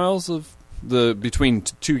 5-6 miles of between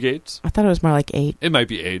two gates. I thought it was more like 8. It might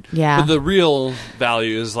be 8. Yeah. But the real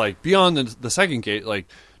value is like beyond the second gate, like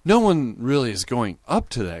no one really is going up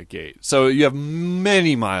to that gate. So you have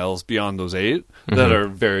many miles beyond those 8 that are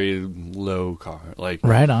very low car. Like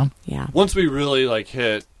right on. Yeah. Once we really like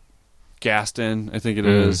hit Gaston, I think it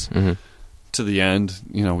is, to the end,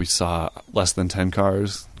 we saw less than 10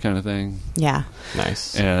 cars kind of thing. Yeah.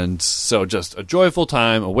 Nice. And so just a joyful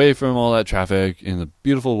time away from all that traffic in the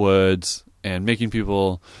beautiful woods and making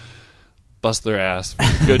people bust their ass.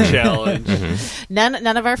 Good challenge.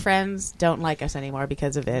 None of our friends don't like us anymore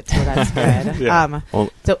because of it, so that's good. Yeah.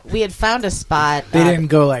 So we had found a spot. They didn't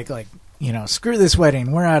go like screw this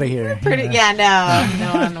wedding, we're out of here.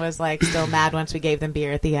 No one was like still mad once we gave them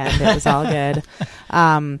beer at the end. It was all good.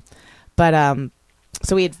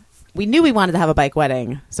 So we knew we wanted to have a bike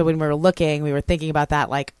wedding. So when we were looking, we were thinking about that,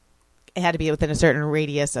 like it had to be within a certain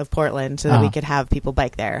radius of Portland so that we could have people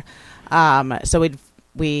bike there. So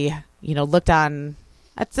we looked at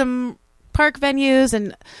some park venues,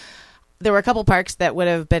 and there were a couple parks that would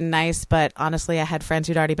have been nice, but honestly, I had friends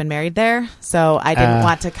who'd already been married there, so I didn't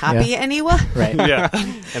want to copy anyone. Right. Yeah.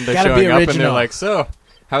 And they're showing up and they're like, so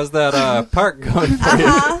how's that park going for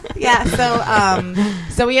you? Yeah.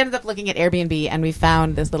 So we ended up looking at Airbnb, and we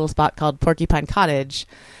found this little spot called Porcupine Cottage,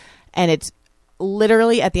 and it's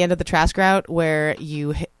literally at the end of the Trask route where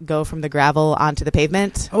you go from the gravel onto the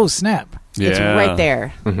pavement. Oh, snap. Yeah. It's right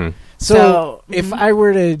there. So if I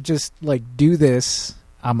were to just do this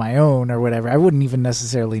on my own or whatever, I wouldn't even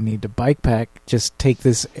necessarily need to bike pack. Just take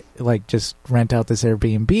this, just rent out this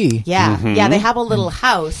Airbnb. Yeah. Yeah, they have a little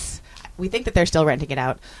house. We think that they're still renting it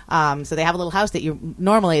out. So they have a little house that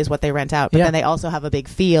normally is what they rent out, but then they also have a big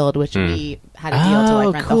field, which we had a deal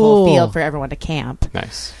to rent the whole field for everyone to camp.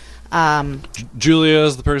 Nice. Julia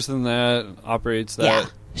is the person that operates that. Yeah.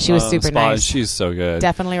 She was super spot. nice. She's so good.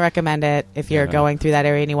 Definitely recommend it if you're going through that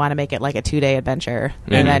area and you want to make it like a 2-day adventure.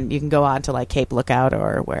 And then you can go on to like Cape Lookout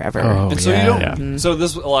or wherever. And so you don't. So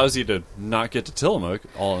this allows you to not get to Tillamook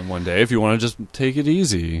all in one day if you want to just take it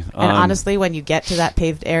easy. And honestly, when you get to that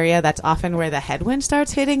paved area, that's often where the headwind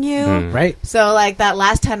starts hitting you. Right. So like that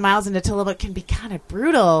last 10 miles into Tillamook can be kind of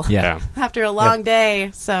brutal after a long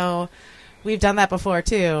day. So we've done that before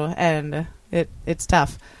too, and it's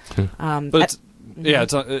tough. But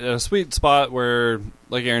it's a sweet spot where,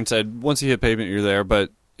 like Aaron said, once you hit pavement, you're there.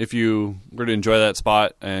 But if you were to enjoy that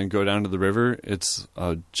spot and go down to the river, it's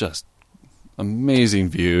just amazing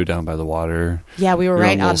view down by the water. Yeah, we were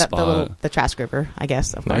right on the Trask River, I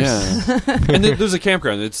guess, of course. Yeah. And there's a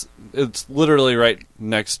campground. It's literally right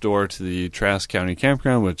next door to the Trask County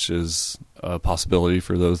Campground, which is a possibility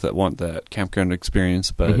for those that want that campground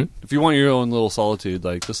experience. But if you want your own little solitude,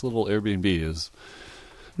 like this little Airbnb is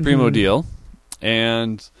primo deal.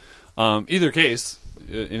 And either case,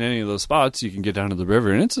 in any of those spots, you can get down to the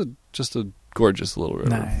river, and it's just a gorgeous little river.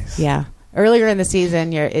 Nice. Yeah. Earlier in the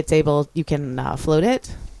season, you can float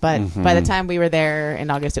it, but by the time we were there in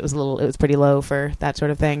August, it was pretty low for that sort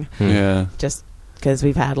of thing. Yeah. Just because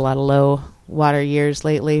we've had a lot of low water years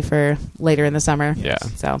lately for later in the summer. Yeah.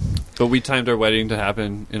 So. But we timed our wedding to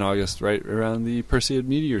happen in August, right around the Perseid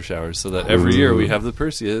meteor showers, so that every year we have the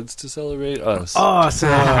Perseids to celebrate us. Awesome.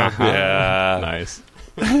 Yeah. Nice.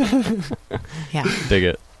 Yeah. Dig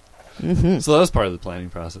it. So that was part of the planning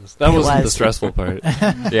process. That wasn't the stressful part.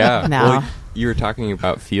 Yeah. No. Well, you were talking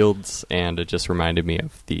about fields, and it just reminded me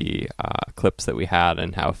of the clips that we had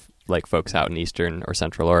and how folks out in Eastern or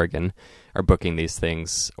Central Oregon are booking these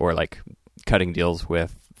things or cutting deals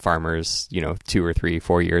with farmers, 2 or 3,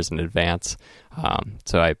 4 years in advance.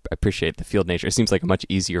 So I appreciate the field nature. It seems like a much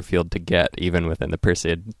easier field to get even within the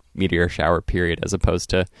Perseid meteor shower period, as opposed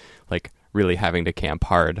to really having to camp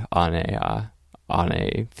hard on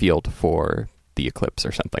a field for the eclipse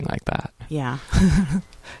or something like that. Yeah.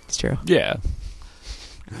 It's true. Yeah.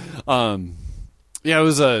 Yeah, it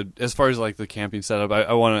was as far as the camping setup,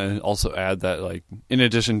 I want to also add that in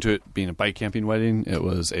addition to it being a bike camping wedding, it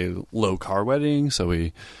was a low car wedding, so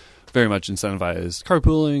we very much incentivized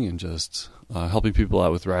carpooling and just helping people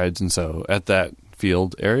out with rides. And so at that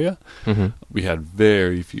field area, we had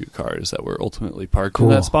very few cars that were ultimately parked in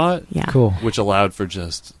that spot. Yeah. Cool. Which allowed for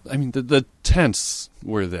the tents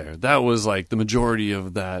were there. That was the majority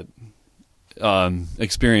of that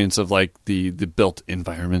experience of the built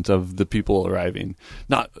environment of the people arriving,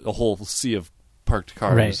 not a whole sea of parked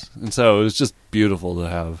cars. Right. And so it was just beautiful to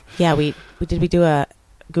have. Yeah, we do a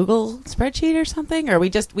Google spreadsheet or something, or we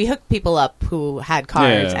hooked people up who had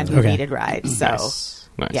cars and who needed rides. So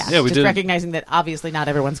Nice. Yeah, we just did. recognizing that obviously not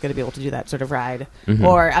everyone's going to be able to do that sort of ride.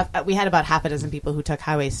 Or we had about half a dozen people who took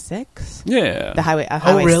Highway 6. Yeah. The Highway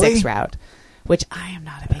really? 6 route, which I am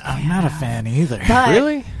not a big fan. I'm not a fan either. But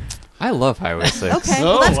Really? I love Highway 6. Okay, Oh,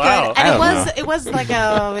 well, that's wow. good. And I it was like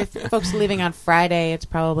if folks are leaving on Friday, it's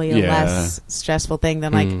probably a less stressful thing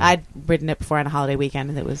than like I'd ridden it before on a holiday weekend,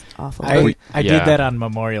 and it was awful. I Yeah. did that on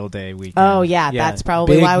Memorial Day weekend. Oh yeah, that's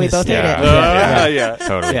probably Big why we both hate mistake. it. Yeah.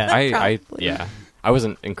 Totally. Yeah. I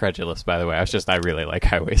wasn't incredulous, by the way. I really like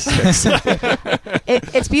Highway 6.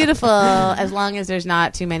 It's beautiful as long as there's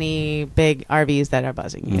not too many big RVs that are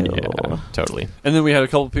buzzing you. Yeah, totally. And then we had a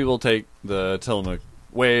couple people take the Tillamook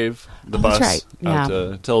Wave, the bus, that's right. out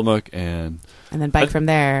to Tillamook, and And then bike from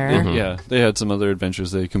there. yeah, they had some other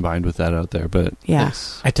adventures they combined with that out there. But Yeah.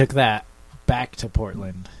 yes. I took that back to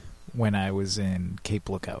Portland when I was in Cape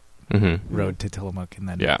Lookout. Rode to Tillamook, and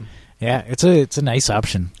then it's a nice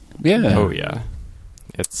option. Yeah. Oh yeah,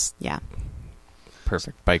 it's Yeah.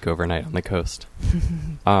 perfect bike overnight on the coast.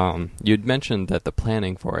 You'd mentioned that the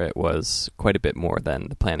planning for it was quite a bit more than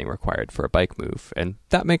the planning required for a bike move, and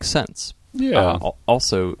that makes sense. Yeah.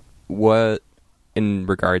 Also, what, in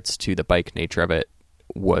regards to the bike nature of it,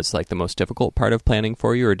 was like the most difficult part of planning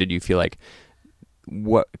for you, or did you feel like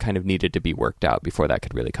what kind of needed to be worked out before that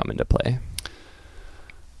could really come into play?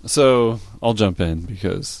 So I'll jump in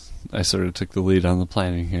because I sort of took the lead on the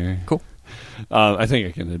planning here. Cool. I think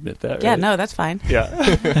I can admit that. Yeah, right? no, that's fine. Yeah.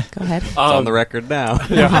 Go ahead. It's on the record now.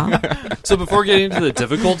 So before getting into the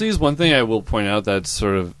difficulties, one thing I will point out that's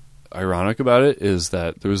sort of ironic about it is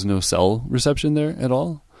that there was no cell reception there at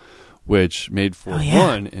all, which made for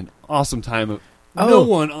one an awesome time of no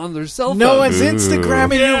one on their cell phone. No one's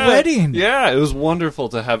Instagramming your wedding. Yeah, it was wonderful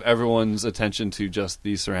to have everyone's attention to just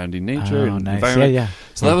the surrounding nature and nice. environment. Yeah.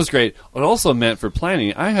 So that was great. It also meant for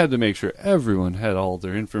planning, I had to make sure everyone had all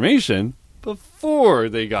their information before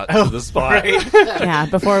they got to the spot. Yeah,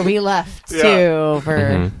 before we left too.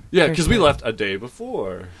 Yeah, because we left a day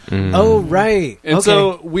before. Oh, right. And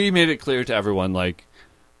so we made it clear to everyone, like,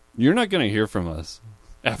 you're not going to hear from us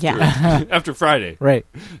after after Friday. Right.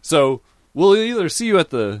 So we'll either see you at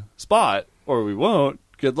the spot or we won't.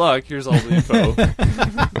 Good luck. Here's all the info.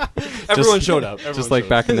 Everyone showed up. Everyone Just like showed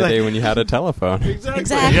back in the day when you had a telephone.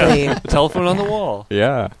 Exactly. Yeah. The telephone on the wall.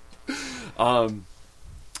 Yeah.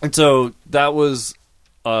 And so that was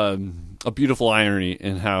a beautiful irony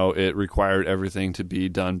in how it required everything to be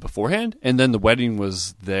done beforehand. And then the wedding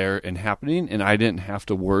was there and happening, and I didn't have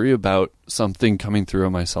to worry about something coming through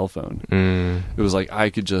on my cell phone. It was like I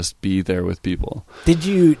could just be there with people. Did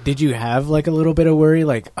you have like a little bit of worry,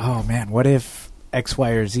 like, oh man, what if X, Y,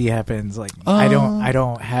 or Z happens? Like I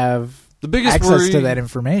don't have the biggest access worry, to that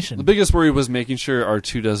information. The biggest worry was making sure our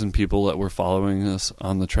 24 people that were following us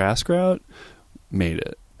on the Trask route made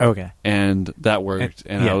it. Okay. And that worked,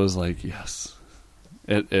 and I was like, yes.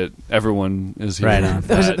 Everyone is here. Right on.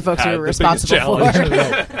 Those are the folks who were responsible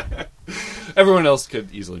for. Everyone else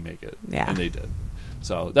could easily make it. Yeah. And they did.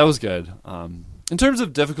 So that was good. In terms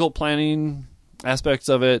of difficult planning aspects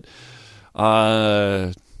of it,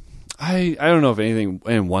 I don't know if anything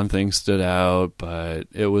and one thing stood out, but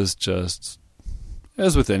it was just,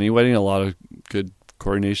 as with any wedding, a lot of good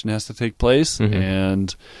coordination has to take place,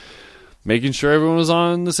 and making sure everyone was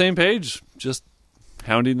on the same page, just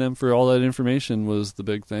hounding them for all that information was the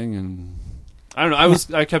big thing. And I don't know,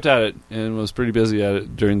 I kept at it and was pretty busy at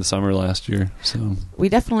it during the summer last year. So we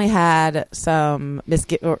definitely had some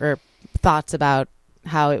or thoughts about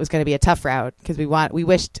how it was going to be a tough route, because we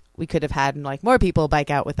wished we could have had like more people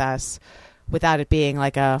bike out with us without it being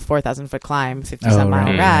like a 4,000 foot climb, 50-some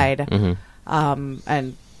mile ride,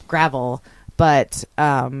 and gravel. But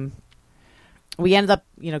we ended up,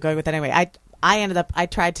 going with that anyway. I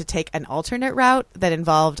tried to take an alternate route that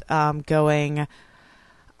involved going the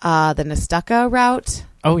Nestucca route.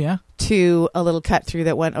 Oh yeah. To a little cut through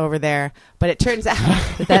that went over there, but it turns out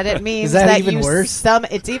that it means Is that that even you worse?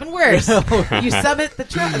 It's even worse. You summit the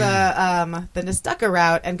Nestucca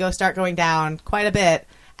route and start going down quite a bit,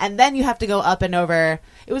 and then you have to go up and over.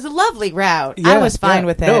 It was a lovely route. I was fine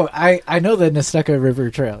with it. No, I know the Nestucca River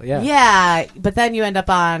Trail. Yeah. Yeah, but then you end up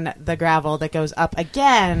on the gravel that goes up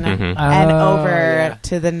again and over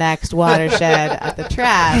to the next watershed at the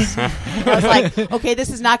Trask. I was like, okay, this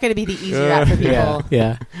is not going to be the easy route for people.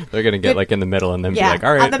 Yeah. They're going to get like in the middle and then be like,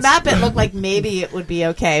 all right. On the map it looked like maybe it would be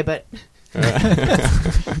okay, but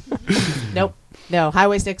nope. No,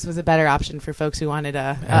 Highway 6 was a better option for folks who wanted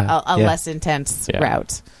a less intense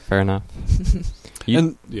route. Fair enough.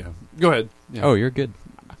 go ahead. Yeah. Oh, you're good.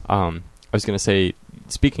 I was going to say,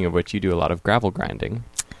 speaking of which, you do a lot of gravel grinding.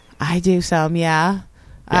 I do some, yeah.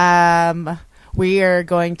 We are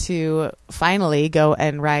going to finally go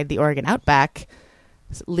and ride the Oregon Outback,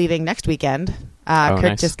 leaving next weekend. Kirk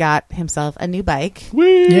nice. just got himself a new bike.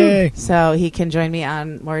 Whee! Yay! So he can join me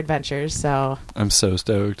on more adventures. So I'm so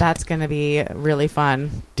stoked. that's going to be really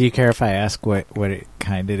fun. Do you care if I ask what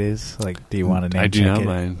kind it is? Like, do you want to name I do check not it?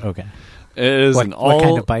 mind. Okay. It is What an all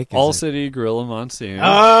kind of bike is all it? city Gorilla Monsoon. Oh!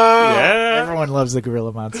 Yeah. Everyone loves the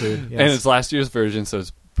Gorilla Monsoon. Yes. And it's last year's version, so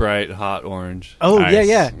it's bright, hot orange. Oh, Nice.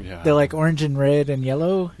 yeah. Yeah. They're like orange and red and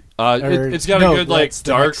yellow? It's got a good that's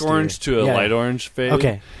the dark next orange year. to a Yeah. light orange fade.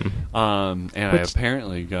 Okay. And I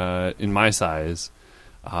apparently got, in my size,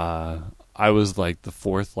 I was like the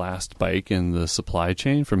fourth last bike in the supply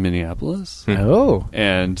chain from Minneapolis. Oh.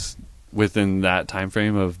 And within that time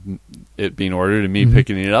frame of it being ordered and me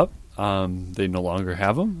picking it up, they no longer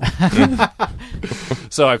have them.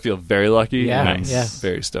 So I feel very lucky. Yeah, and I'm yeah.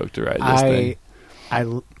 very stoked to ride this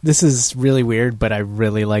thing. This is really weird, but I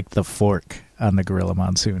really like the fork on the Gorilla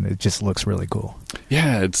Monsoon. It just looks really cool.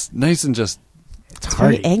 Yeah, it's nice and just... It's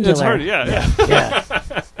Very hardy. angular. It's hard, yeah.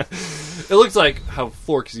 Yeah. It looks like how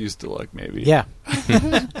forks used to look, maybe. Yeah.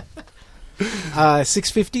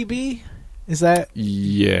 650B? Is that?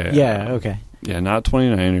 Yeah. Yeah, okay. Yeah, not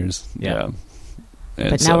 29ers. Yeah. And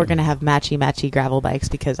But now we're going to have matchy gravel bikes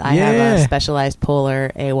because I have a specialized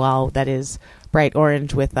Polar AWOL that is bright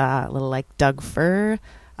orange with a little like Doug fir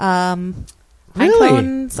hind Really?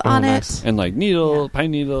 cones on nice. it. And like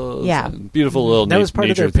pine needles. Yeah. And beautiful little That was part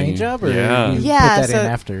of their nature paint thingy. job? Or Yeah. you Yeah, put that so- in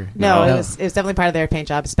after? No, No. it was definitely part of their paint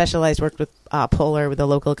job. Specialized worked with Polar, with a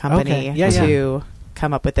local company, Okay. Yeah, to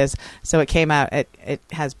come up with this. So it came out. It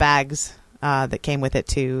has bags that came with it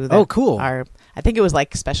too. Oh, cool. I think it was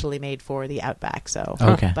like specially made for the Outback. So,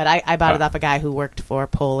 Okay. but I bought it off a guy who worked for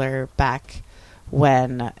Polar back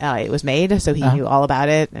when it was made, so he knew all about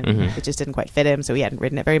it, and it just didn't quite fit him, so he hadn't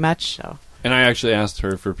ridden it very much. So. And I actually asked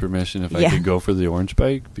her for permission if I Yeah. could go for the orange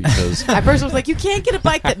bike because... At first I was like, you can't get a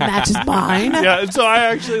bike that matches mine. yeah, and so I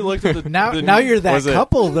actually looked at the... Now you're that was it-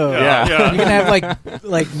 couple, though. Yeah. You can have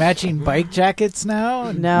like matching bike jackets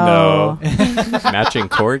now? No. Matching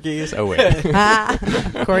corgis? Oh,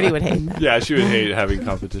 wait. Cordy would hate that. Yeah, she would hate having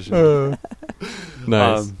competition.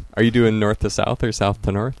 Nice. Are you doing north to south or south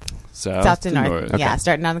to north? South to north. Okay. Yeah,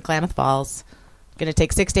 starting on the Klamath Falls. Going to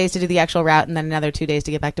take 6 days to do the actual route and then another 2 days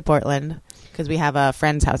to get back to Portland because we have a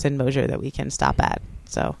friend's house in Mosier that we can stop at.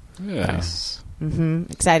 So Yeah. Nice.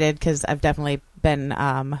 excited because I've definitely been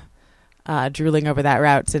drooling over that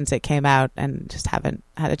route since it came out and just haven't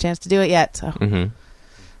had a chance to do it yet. So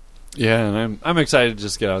Yeah, and I'm excited to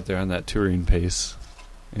just get out there on that touring pace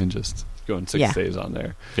and just going 6 days on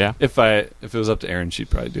there. Yeah. If it was up to Erin,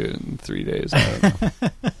 she'd probably do it in 3 days. I don't know.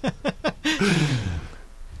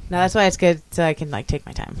 no, that's why it's good so I can like take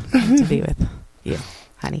my time to be with you,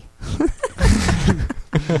 honey.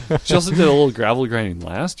 She also did a little gravel grinding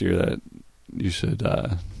last year that you should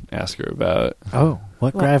ask her about. Oh,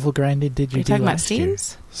 what What? gravel grinding did Are you you do talking about last year?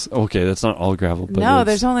 Steams? Okay, that's not all gravel. But No, it's-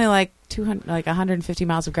 there's only like 150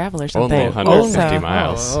 miles of gravel or something. Only 150 So-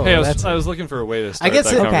 miles. Oh, Hey, that's- I was looking for a way to start I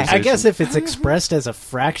guess that conversation. I guess if it's expressed as a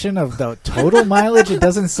fraction of the total mileage, it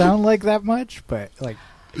doesn't sound like that much. But like,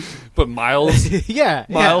 But miles. yeah,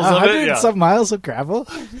 Miles of it, 100 yeah. some miles of gravel.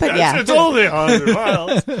 But yeah, It's only 100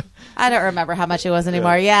 miles. I don't remember how much it was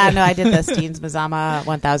anymore. Yeah, no, I did the Steens Mazama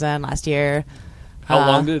 1000 last year. How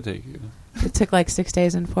long did it take you? It took like 6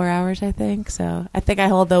 days and 4 hours, I think. So I think I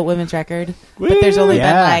hold the women's record. But there's only been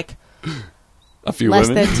Yeah. like A few less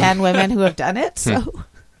women. than 10 women who have done it. So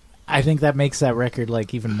I think that makes that record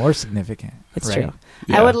like even more significant. it's right? true.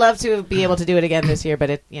 Yeah. I would love to be able to do it again this year,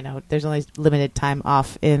 but there's only limited time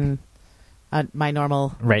off in my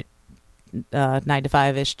normal Right. 9 to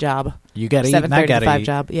 5 ish job. You got to eat, and I 7:30 got to to 5 eat.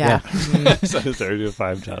 job. Yeah. 30 to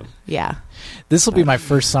 5 job. Yeah. This will be my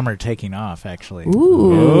first summer taking off, actually.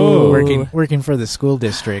 Ooh. Working for the school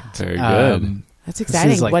district. Very good. That's This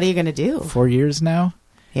exciting. is like What are you going to do? 4 years now.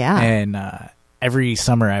 Yeah. And every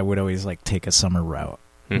summer I would always like take a summer route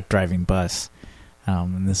driving bus.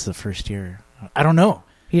 And this is the first year. I don't know.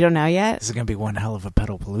 You don't know yet? This is going to be one hell of a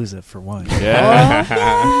pedalpalooza for one. Yeah.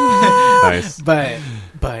 Nice.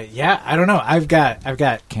 But yeah, I don't know. I've got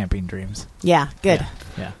camping dreams. Yeah. Good.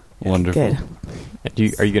 Yeah. Wonderful.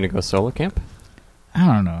 Good. Are you going to go solo camp? I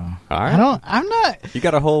don't know. All right. I'm not. You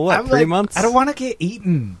got a whole, I'm 3 like, months? I don't want to get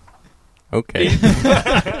eaten. Okay.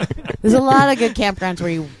 There's a lot of good campgrounds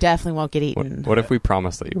where you definitely won't get eaten. What if we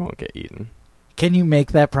promise that you won't get eaten? Can you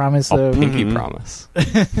make that promise? I'll Though? pinky promise.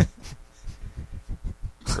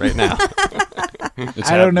 Right now. It's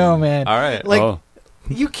I don't know, happening. man. All right. Like, Oh.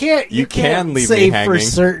 You can't. You can leave say me hanging for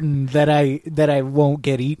certain that I won't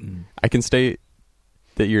get eaten. I can state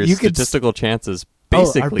that your statistical chances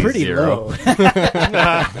basically are pretty 0. low.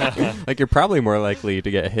 Like you're probably more likely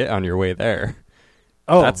to get hit on your way there.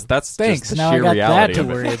 Oh, that's thanks. just the Now sheer I got reality that to of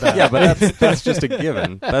it. worry about. Yeah, but that's just a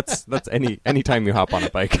given. That's any time you hop on a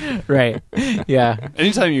bike. Right. Yeah.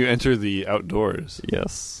 Anytime you enter the outdoors.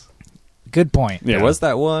 Yes. Good point. Yeah. There was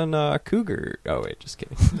that one cougar. Oh wait, just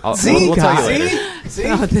kidding. We'll tell you later. See?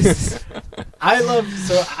 I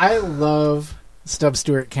love Stubb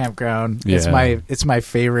Stewart Campground. Yeah. It's my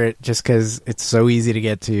favorite just because it's so easy to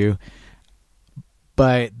get to.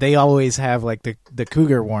 But they always have like the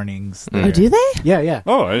cougar warnings. Oh, do they? Yeah.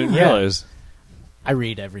 Oh, I didn't realize. I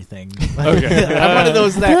read everything. Okay. I'm one of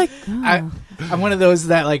those that I'm I'm one of those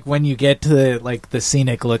that like when you get to like the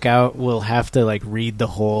scenic lookout, will have to like read the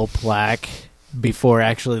whole plaque before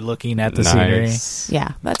actually looking at the scenery.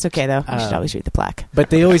 Yeah, that's okay though. You should always read the plaque. But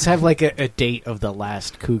they always have like a date of the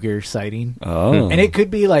last cougar sighting. Oh. And it could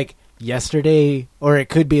be like yesterday, or it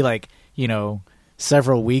could be like,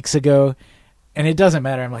 several weeks ago. And it doesn't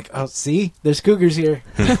matter. I'm like, oh, see, there's cougars here.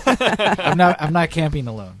 I'm not camping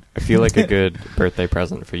alone. I feel like a good birthday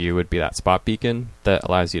present for you would be that spot beacon that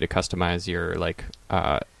allows you to customize your like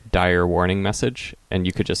dire warning message, and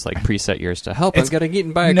you could just like preset yours to help. I'm getting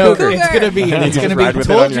eaten by a cougar. It's gonna be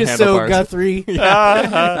told you so, Guthrie. Yeah,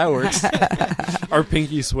 that works. Our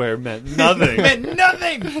pinky swear meant nothing. Meant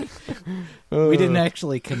nothing. We didn't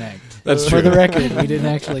actually connect. That's For true. the record, we didn't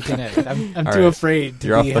actually connect. I'm too afraid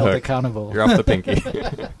to be held accountable. You're off the pinky.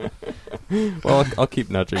 Well, I'll keep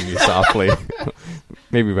nudging you softly.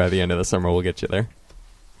 Maybe by the end of the summer we'll get you there.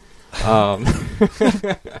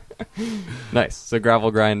 Nice. So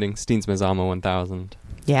gravel grinding, Steensmazama 1000.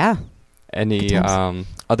 Yeah. Any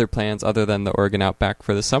other plans other than the Oregon Outback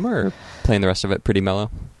for the summer, or playing the rest of it pretty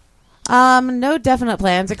mellow? No definite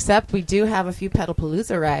plans, except we do have a few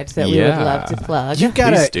Pedalpalooza rides that we would love to plug. You've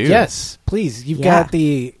got Please do. please. You've got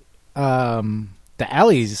the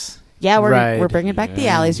Alleys. Yeah, ride. we're bringing back the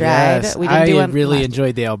Alleys ride. Yes, We didn't do one really last-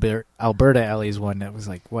 enjoyed the Alberta Alleys one. That was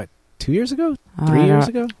like what, 2 years ago, 3 years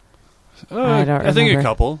ago. I don't I think remember. a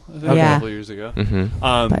couple. I think a couple of years ago.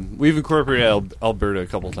 Mm-hmm. We've incorporated Alberta a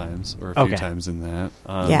couple times, or a few times in that.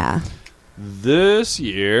 Yeah. This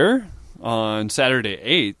year, on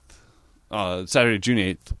Saturday, June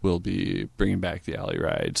 8th, we'll be bringing back the alley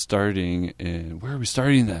ride, starting in... Where are we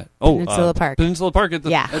starting that? Peninsula Park. Peninsula Park at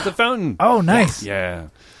the fountain. Oh, nice. Yeah.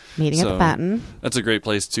 Meeting at the fountain. That's a great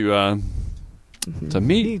place to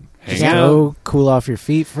meet. Hang Just out. go cool off your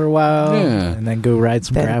feet for a while, and then go ride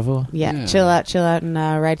some gravel. Yeah, chill out, and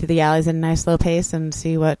ride through the alleys at a nice slow pace, and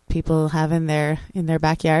see what people have in their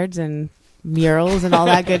backyards and murals and all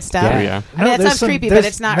that good stuff. Yeah. I mean, it sounds creepy, but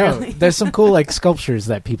it's not really. There's some cool like sculptures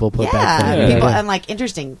that people put back there. People and like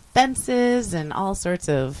interesting fences and all sorts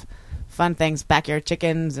of fun things. Backyard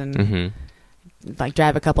chickens and like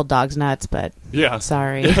drive a couple dogs nuts, but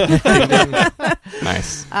sorry.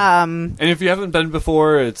 Nice. And if you haven't been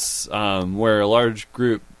before, it's where a large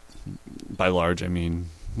group, by large I mean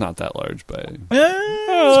not that large, but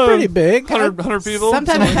it's pretty big. 100 people.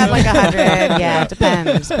 Sometimes we've had like 100. Yeah, it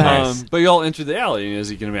depends. But you all enter the alley, and as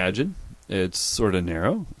you can imagine, it's sort of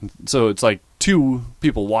narrow. So it's like 2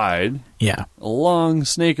 people wide. Yeah. A long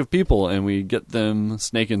snake of people, and we get them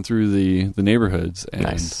snaking through the neighborhoods. And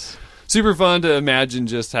Nice. super fun to imagine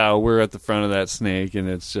just how we're at the front of that snake, and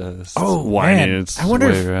it's just winding its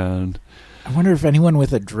way around. I wonder if anyone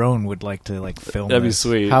with a drone would like to like film. That'd be this.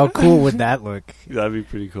 sweet. How cool would that look? That'd be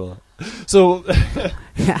pretty cool. So,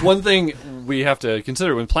 one thing we have to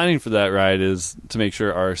consider when planning for that ride is to make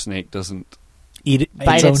sure our snake doesn't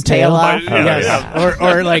bite its tail off.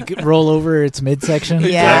 Or like roll over its midsection.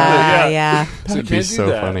 Yeah. So That'd be so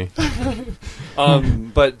funny.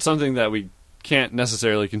 But something that we can't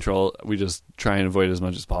necessarily control, we just try and avoid as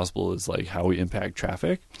much as possible, is like how we impact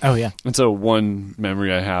traffic. Oh yeah. And so one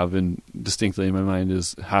memory I have distinctly in my mind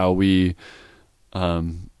is how we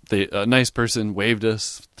a nice person waved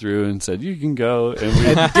us through and said, "You can go," and we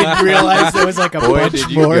didn't realize there was like a bunch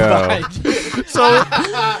more behind. So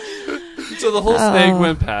the whole snake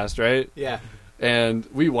went past, right? Yeah. And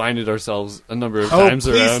we winded ourselves a number of times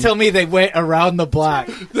around. Please tell me they went around the block.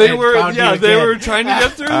 They were trying to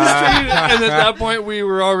get through the street, and at that point we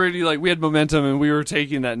were already like, we had momentum, and we were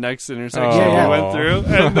taking that next intersection we went through,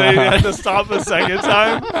 and they had to stop a second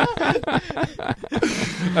time.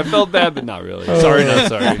 I felt bad, but not really. Sorry, not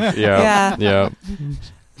sorry. Yeah.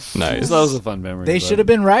 Nice. So that was a fun memory. They should have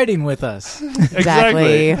been riding with us.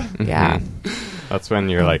 Exactly. Yeah. That's when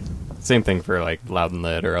you're like, same thing for like Loud and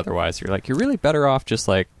Lit or otherwise. You're like, you're really better off just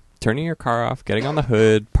like turning your car off, getting on the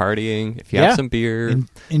hood, partying. If you have some beer,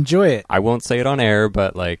 enjoy it. I won't say it on air,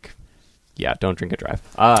 but like, yeah, don't drink and drive.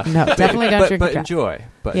 No, definitely don't drink and drive. Enjoy.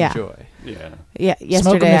 But enjoy. Yeah. Yesterday,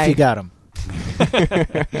 smoke them if you got them.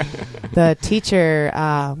 The teacher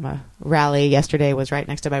rally yesterday was right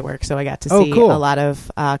next to my work, so I got to see a lot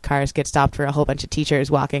of cars get stopped for a whole bunch of teachers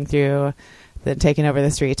walking through, then taking over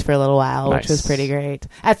the streets for a little while, which was pretty great.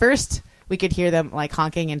 At first, we could hear them like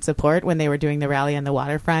honking in support when they were doing the rally on the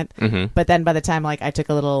waterfront. Mm-hmm. But then by the time like I took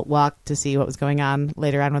a little walk to see what was going on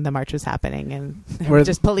later on when the march was happening, and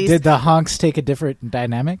just police. Did the honks take a different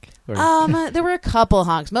dynamic? Or? There were a couple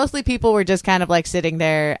honks. Mostly people were just kind of like sitting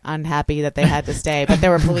there unhappy that they had to stay, but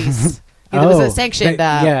there were police. It was a sanctioned,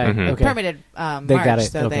 permitted march. Got it.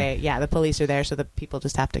 So the police are there, so the people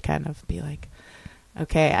just have to kind of be like,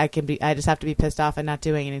 okay, I just have to be pissed off and not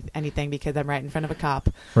doing anything because I'm right in front of a cop.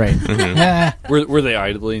 Right. Mm-hmm. Were they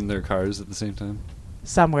idling their cars at the same time?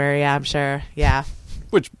 Somewhere, yeah, I'm sure. Yeah.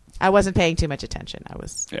 Which I wasn't paying too much attention. I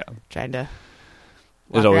was trying to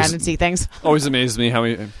walk around and see things. Always amazes me how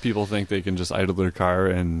many people think they can just idle their car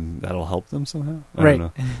and that'll help them somehow. I right.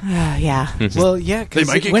 don't know. Yeah. Well, yeah, they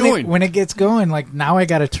might get going. When it gets going, like now I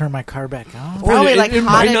got to turn my car back on. Probably it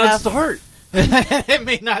might not start. It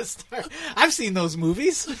may not start. I've seen those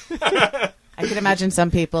movies. I can imagine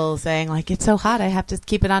some people saying, like, it's so hot, I have to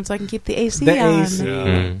keep it on so I can keep the AC on. AC.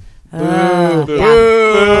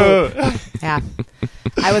 Yeah.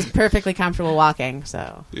 I was perfectly comfortable walking,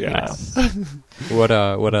 so. Yeah. What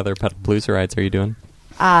other Pedalpalooza rides are you doing?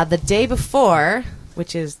 The day before,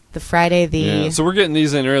 which is the Friday so we're getting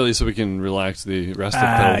these in early so we can relax the rest of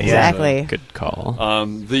Pedalpalooza. Exactly. Good call.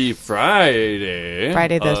 The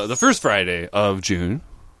the first Friday of June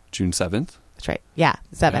 7th. That's right. Yeah,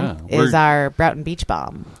 7th is our Broughton Beach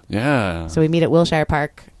Bomb. Yeah. So we meet at Wilshire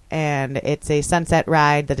Park, and it's a sunset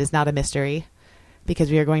ride that is not a mystery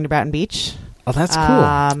because we are going to Broughton Beach. Oh, that's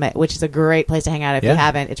cool. Which is a great place to hang out if you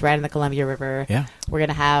haven't. It's right in the Columbia River. Yeah. We're going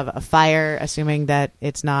to have a fire, assuming that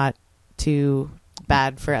it's not too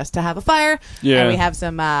bad for us to have a fire. Yeah. And we have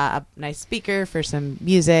some a nice speaker for some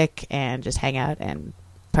music and just hang out and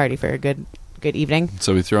party for a good evening.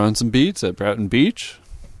 So we throw on some beats at Broughton Beach.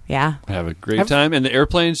 Yeah. Have a great time. And the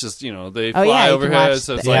airplanes just, they fly overhead.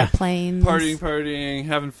 So it's like planes. Partying,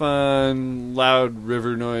 having fun, loud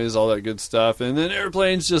river noise, all that good stuff. And then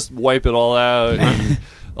airplanes just wipe it all out. And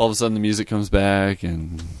all of a sudden the music comes back.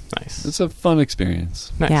 And nice. It's a fun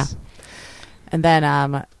experience. Nice. Yeah. And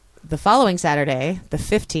then the following Saturday, the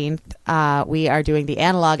 15th, we are doing the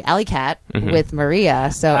Analog Alley Cat with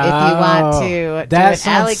Maria. So if you want to do an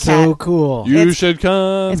Alley Cat, so cool. You should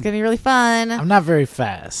come. It's going to be really fun. I'm not very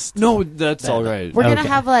fast. No, that's all right. We're going to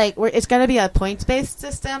have it's going to be a points-based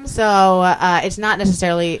system. So it's not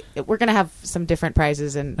necessarily, we're going to have some different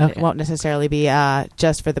prizes, and it won't necessarily be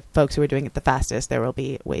just for the folks who are doing it the fastest. There will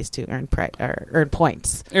be ways to earn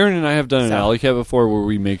points. Aaron and I have done an Alley Cat before where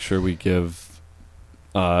we make sure we give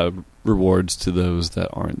rewards to those that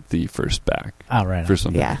aren't the first back. Oh, right. For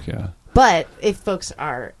some back, But if folks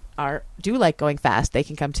do like going fast, they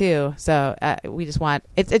can come too. So we just want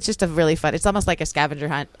it's just a really fun. It's almost like a scavenger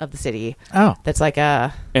hunt of the city. Oh, that's like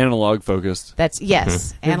a analog focused. That's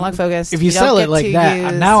analog focused. If you sell it like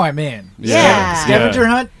that, now I'm in. Yeah, scavenger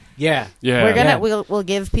hunt. Yeah. We'll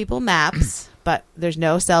give people maps, but there's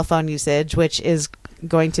no cell phone usage, which is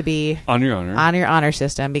going to be on your honor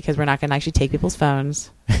system because we're not going to actually take people's phones.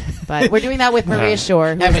 But we're doing that with Maria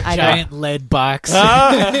Shore. Have a giant lead box.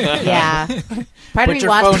 Yeah. Part of me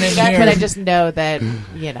wants to do that, but I just know that,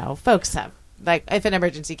 folks have, like, if an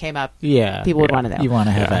emergency came up, people would want to know. You want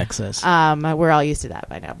to have access. We're all used to that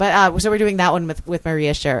by now. But so we're doing that one with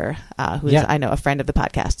Maria Shore, who's, I know, a friend of the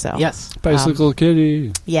podcast. So yes. Bicycle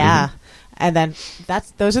Kitty. Yeah. And then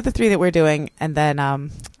those are the three that we're doing. And then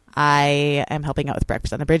I am helping out with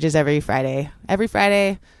Breakfast on the Bridges every Friday. Every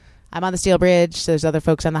Friday, I'm on the Steel Bridge. So there's other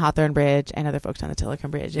folks on the Hawthorne Bridge and other folks on the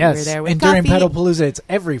Tillicum Bridge. Yes, and we're there with and coffee. during Pedalpalooza, it's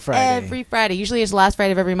every Friday. Every Friday. Usually it's the last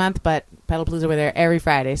Friday of every month, but Pedalpalooza, we're there every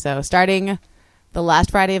Friday. So starting the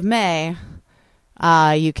last Friday of May,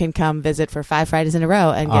 you can come visit for 5 Fridays in a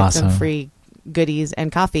row and get some free goodies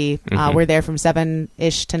and coffee. We're there from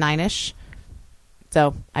 7-ish to 9-ish.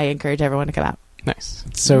 So I encourage everyone to come out. Nice.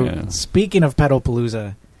 So speaking of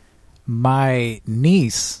Pedalpalooza, my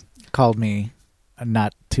niece called me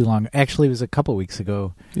not too long. Actually, it was a couple weeks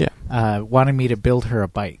ago. Yeah. Wanted me to build her a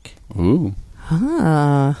bike. Ooh.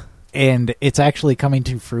 And it's actually coming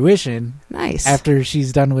to fruition. Nice. After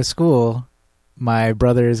she's done with school, my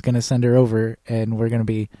brother is going to send her over, and we're going to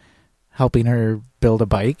be helping her build a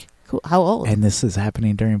bike. Cool. How old? And this is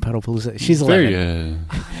happening during Pedalpalooza. She's 11.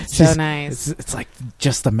 So nice. It's like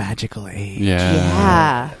just the magical age.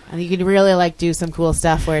 Yeah. And you can really like do some cool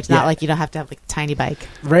stuff where it's not like you don't have to have like a tiny bike.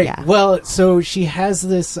 Right. Yeah. Well, so she has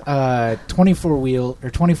this 24 wheel or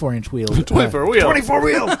 24 inch wheel. 24 wheel. 24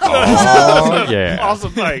 wheel. Oh, yeah.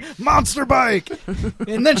 Awesome bike. Monster bike.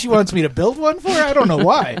 And then she wants me to build one for her. I don't know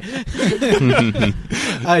why.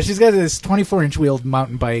 She's got this 24 inch wheeled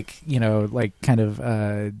mountain bike, like kind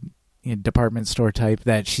of department store type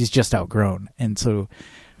that she's just outgrown. And so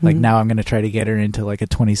like now I'm going to try to get her into like a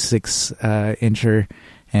 26 incher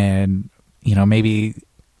and maybe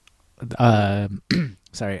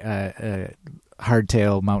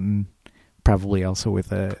hardtail mountain, probably also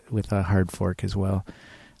with a hard fork as well.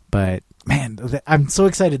 But man, I'm so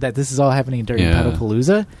excited that this is all happening during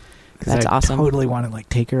Pedalpalooza. That's awesome. I totally want to like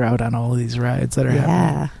take her out on all of these rides that are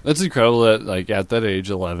happening. That's incredible that like at that age,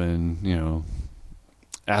 11,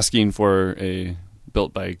 asking for a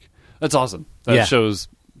built bike. That's awesome. That shows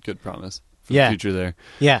good promise for the future there.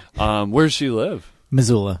 Yeah. Where does she live?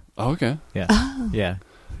 Missoula. Oh, okay. Yeah. Yeah.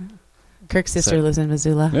 Kirk's sister lives in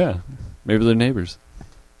Missoula. Yeah. Maybe they're neighbors.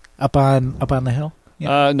 Up on the hill?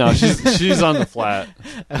 Yeah. No, she's on the flat.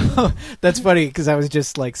 Oh, that's funny because I was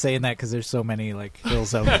just like saying that because there's so many like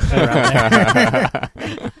hills around there.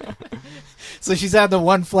 So she's at the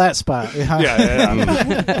one flat spot. Yeah.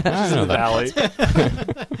 She's in the valley.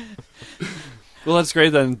 Well, that's great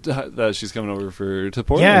then that she's coming over to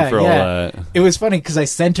Portland for all that. It was funny because I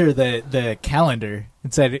sent her the calendar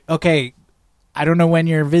and said, okay, I don't know when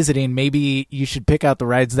you're visiting. Maybe you should pick out the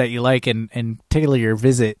rides that you like and tailor your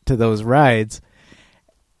visit to those rides.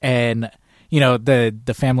 And,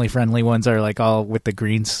 the family-friendly ones are like all with the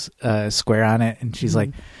green square on it. And she's like,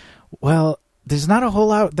 well, there's not a whole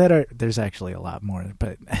lot that are... There's actually a lot more.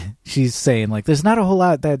 But she's saying, like, there's not a whole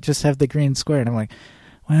lot that just have the green square. And I'm like,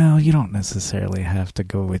 well, you don't necessarily have to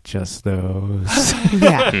go with just those.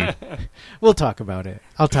 Yeah. We'll talk about it.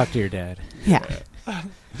 I'll talk to your dad. Yeah.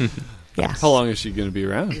 Yeah. How long is she going to be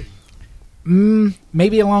around?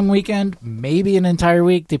 Maybe a long weekend, maybe an entire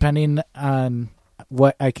week, depending on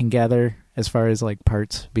what I can gather as far as like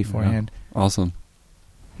parts beforehand. Yeah. Awesome.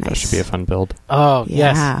 Nice. That should be a fun build. Oh,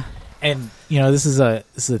 yeah. Yes. And this is a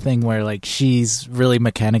thing where like she's really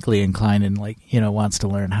mechanically inclined and like wants to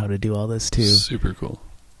learn how to do all this too. Super cool.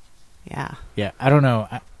 Yeah. Yeah. I don't know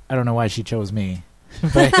why she chose me.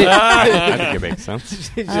 But I think it makes sense.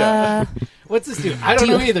 What's this do? I don't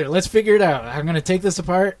know either. Let's figure it out. I'm going to take this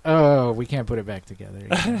apart. Oh, we can't put it back together.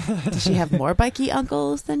 Does she have more bikey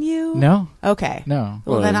uncles than you? No. Okay. No.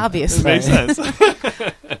 Well, then obviously. It makes sense.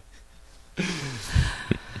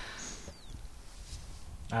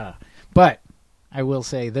 But I will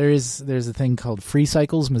say there's a thing called Free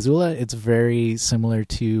Cycles Missoula. It's very similar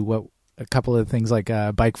to what a couple of things like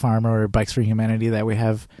Bike Farm or Bikes for Humanity that we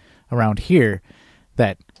have around here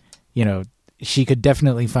that, she could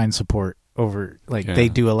definitely find support over, like they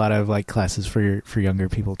do a lot of like classes for younger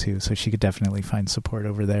people too. So she could definitely find support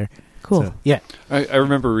over there. Cool. So, yeah. I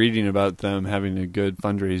remember reading about them having a good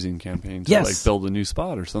fundraising campaign to like build a new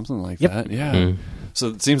spot or something like that. Yeah. So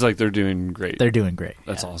it seems like they're doing great. They're doing great.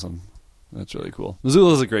 That's awesome. That's really cool.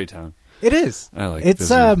 Missoula is a great town. It is. I like it.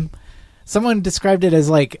 It's someone described it as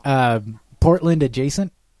like Portland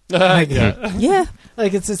adjacent. Yeah.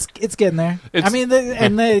 Like it's getting there.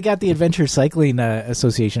 And they got the Adventure Cycling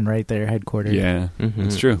Association right there, headquartered. Yeah,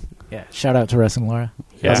 it's true. Yeah. Shout out to Russ and Laura.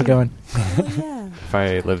 Yeah. How's it going? Yeah. If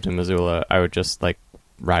I lived in Missoula, I would just like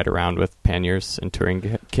ride around with panniers and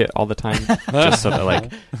touring kit all the time, just so that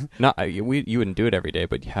like, you wouldn't do it every day,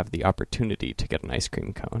 but you have the opportunity to get an ice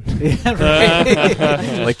cream cone. Yeah,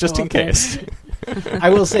 right. Like just in case. I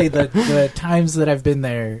will say that the times that I've been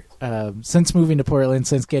there since moving to Portland,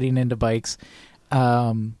 since getting into bikes,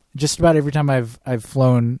 just about every time I've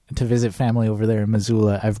flown to visit family over there in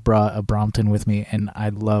Missoula, I've brought a Brompton with me, and I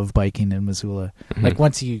love biking in Missoula. Mm-hmm. Like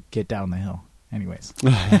once you get down the hill, anyways.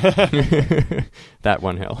 That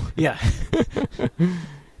one hill. Yeah.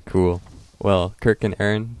 Cool. Well, Kirk and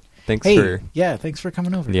Erinne, thanks for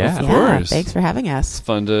coming over. Yeah, of course. Thanks for having us. It's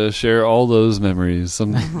fun to share all those memories.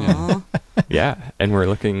 Yeah, and we're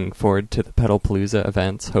looking forward to the Pedalpalooza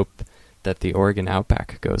events. Hope that the Oregon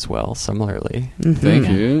Outback goes well similarly. Mm-hmm. Thank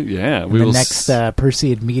you. Yeah. We will next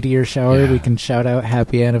Perseid meteor shower, we can shout out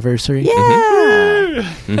happy anniversary.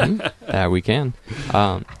 Yeah. We can.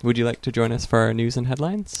 Would you like to join us for our news and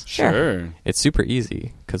headlines? Sure. It's super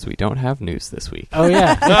easy because we don't have news this week. Oh,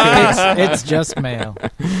 yeah. it's just mail.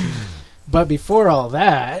 But before all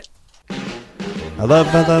that... I love.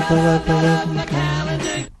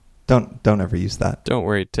 Don't ever use that. Don't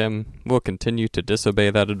worry, Tim. We'll continue to disobey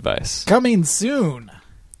that advice. Coming soon.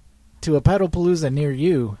 to a Pedalpalooza near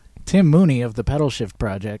you, Tim Mooney of the Pedal Shift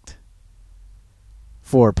Project,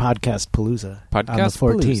 for Podcast Palooza on the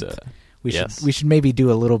 14th. We should maybe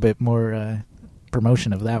do a little bit more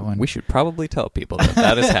promotion of that one. We should probably tell people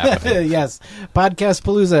that is happening. Yes. Podcast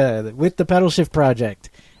Palooza with the Pedal Shift Project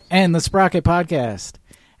and the Sprocket Podcast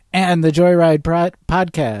and the Joyride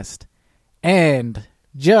Podcast, and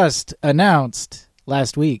just announced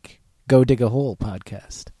last week, Go Dig a Hole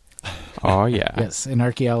Podcast. Oh, yeah. Yes, an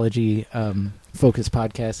archaeology focused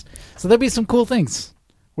podcast. So there'll be some cool things.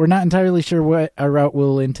 We're not entirely sure what our route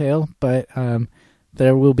will entail, but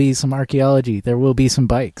there will be some archaeology. There will be some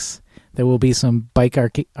bikes. There will be some bike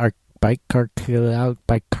archaeology.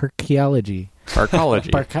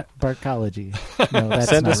 Barkology. No, that's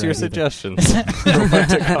Send not us right your either. suggestions for what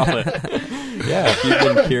to call it. Yeah, if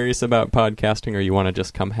you've been curious about podcasting, or you want to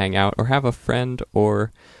just come hang out, or have a friend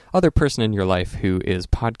or other person in your life who is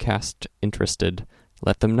podcast interested,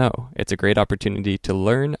 let them know. It's a great opportunity to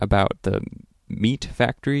learn about the meat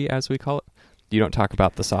factory, as we call it. You don't talk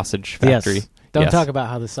about the sausage factory. Yes. Don't talk about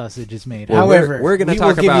how the sausage is made. Well, However, we're going to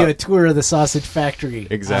talk will give you a tour of the sausage factory.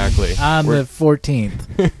 Exactly. On the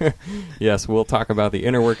 14th. Yes, we'll talk about the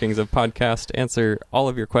inner workings of podcast, answer all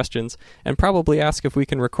of your questions, and probably ask if we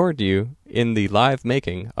can record you in the live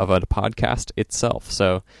making of a podcast itself.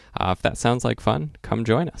 So if that sounds like fun, come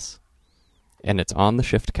join us. And it's on the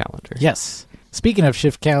Shift calendar. Yes. Speaking of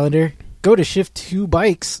Shift calendar, go to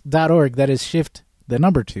shift2bikes.org. That is shift, the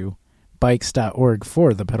number 2, bikes.org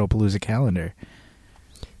for the Pedalpalooza calendar.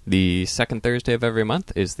 The second Thursday of every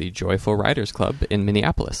month is the Joyful Riders Club in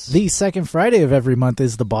Minneapolis. The second Friday of every month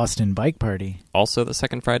is the Boston Bike Party. Also the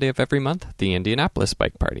second Friday of every month, the Indianapolis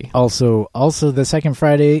Bike Party. Also the second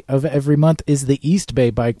Friday of every month is the East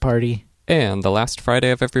Bay Bike Party. And the last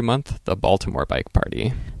Friday of every month, the Baltimore Bike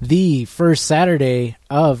Party. The first Saturday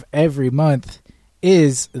of every month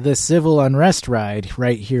is the Civil Unrest Ride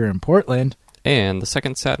right here in Portland. And the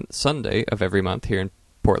second Sunday of every month here in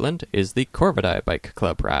Portland is the Corvidae Bike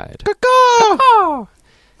Club Ride.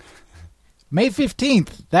 May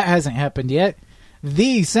 15th, that hasn't happened yet.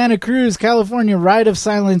 The Santa Cruz, California Ride of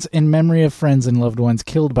Silence in memory of friends and loved ones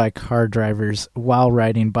killed by car drivers while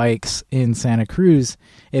riding bikes in Santa Cruz.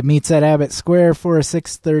 It meets at Abbott Square for a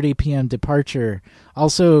 6:30 p.m. departure.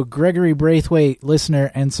 Also, Gregory Braithwaite,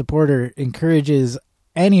 listener and supporter, encourages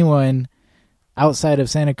anyone outside of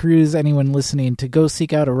Santa Cruz, anyone listening, to go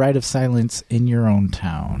seek out a Ride of Silence in your own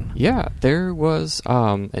town. Yeah, there was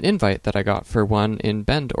an invite that I got for one in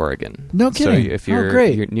Bend, Oregon. No kidding. So if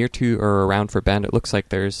you're near to or around for Bend, it looks like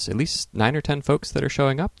there's at least 9 or 10 folks that are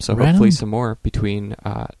showing up. So hopefully some more between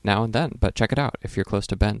now and then. But check it out if you're close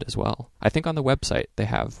to Bend as well. I think on the website they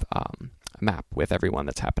have a map with everyone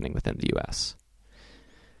that's happening within the U.S.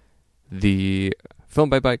 The Film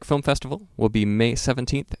by Bike Film Festival will be May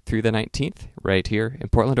 17th through the 19th right here in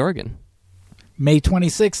Portland, Oregon. May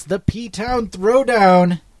 26th, the P-Town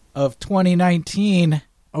Throwdown of 2019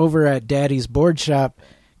 over at Daddy's Board Shop.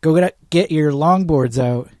 Go get your longboards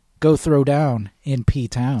out. Go throw down in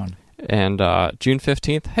P-Town. And June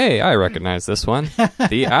 15th, hey, I recognize this one.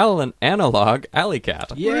 The Analog Alley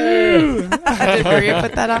Cat. Yeah! Did Maria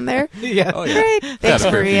put that on there? Yeah. Oh, yeah. Great. Thanks,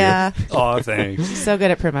 Maria. Oh, thanks. So good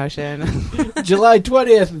at promotion. July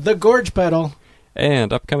 20th, the Gorge Pedal.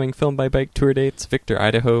 And upcoming Film by Bike tour dates: Victor,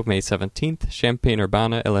 Idaho, May 17th,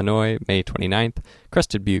 Champaign-Urbana, Illinois, May 29th,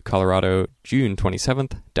 Crested Butte, Colorado, June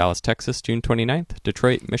 27th, Dallas, Texas, June 29th,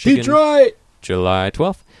 Detroit, Michigan, July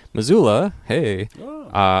 12th, Missoula,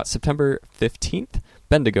 September 15th,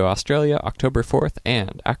 Bendigo, Australia, October 4th,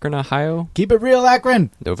 and Akron, Ohio. Keep it real,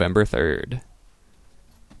 Akron. November 3rd.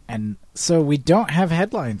 And so we don't have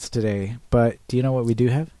headlines today, but do you know what we do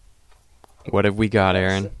have? What have we got,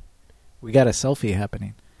 Aaron? We got a selfie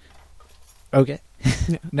happening. Okay.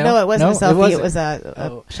 No, it wasn't a selfie. It was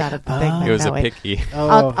a shot of the thing. It was a picky.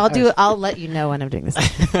 I'll let you know when I'm doing this.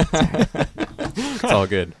 It's all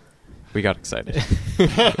good. We got excited.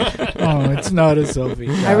 Oh, it's not a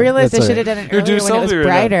selfie. I realized I should have done it earlier when it was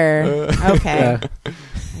brighter. Okay. Yeah. I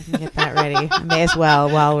can get that ready. I may as well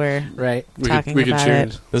while we're talking we could about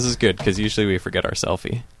change. it. This is good because usually we forget our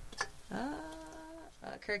selfie.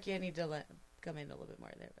 Kirk, you need to come in a little bit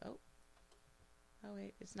more there. Oh,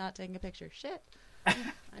 wait. It's not taking a picture. Shit. I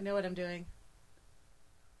know what I'm doing.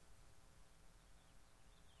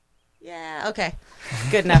 Yeah, okay.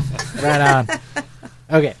 Good enough. Right on.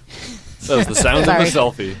 Okay. That was the sound of the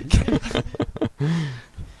selfie.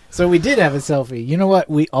 So we did have a selfie. You know what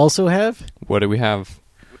we also have? What do we have?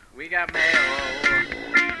 We got mail.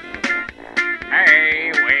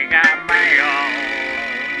 Hey, we got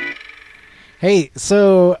mail. Hey,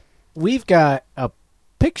 so we've got a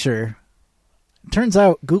picture turns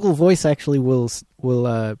out Google Voice actually will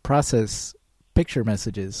process picture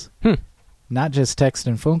messages, not just text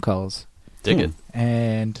and phone calls. Dig it.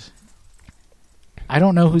 And I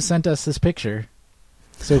don't know who sent us this picture.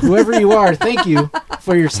 So whoever you are, thank you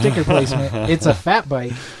for your sticker placement. It's a fat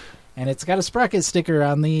bike, and it's got a Sprocket sticker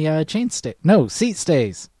on the seat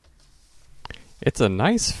stays. It's a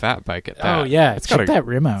nice fat bike at that. Oh, yeah. It's Check that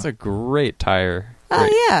rim out. It's a great tire. Look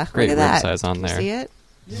Great at rim that. size on there. See it?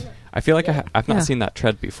 I feel like I've not seen that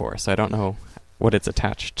tread before, so I don't know what it's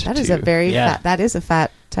attached to. That is a very fat. That is a fat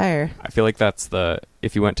tire. I feel like that's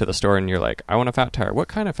if you went to the store and you're like, I want a fat tire. What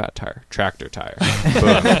kind of fat tire? Tractor tire.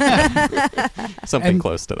 Something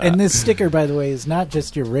close to that. And this sticker, by the way, is not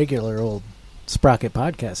just your regular old Sprocket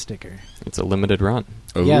Podcast sticker. It's a limited run.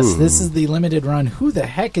 Ooh. Yes, this is the limited run. Who the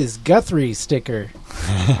heck is Guthrie sticker?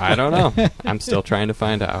 I don't know. I'm still trying to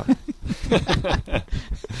find out.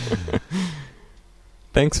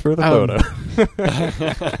 Thanks for the photo.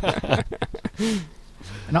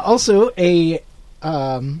 And also a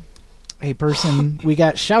person we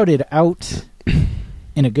got shouted out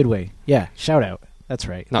in a good way. Yeah, shout out. That's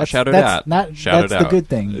right. Not that's, shouted that's at. Not shouted that's out. The good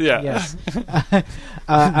thing. Yeah. Yes.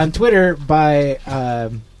 On Twitter by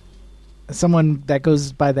someone that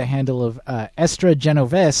goes by the handle of Estra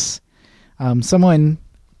Genoves. Someone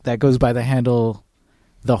that goes by the handle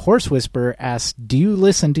The Horse Whisperer asked, "Do you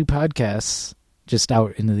listen to podcasts?" Just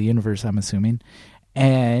out into the universe, I'm assuming.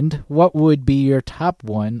 And what would be your top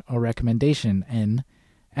one or recommendation? And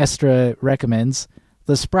Estra recommends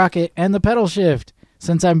the Sprocket and the Pedal Shift,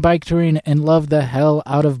 since I'm bike touring and love the hell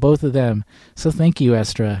out of both of them. So thank you,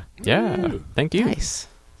 Estra. Yeah, thank you. Nice.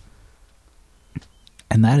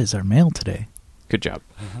 And that is our mail today. Good job.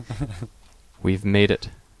 We've made it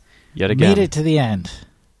yet again. Made it to the end.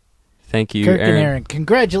 Thank you, Kirk Aaron. and Aaron,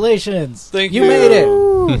 congratulations. Thank you. you. Made it.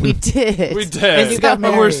 Ooh, we did. We did. And you got And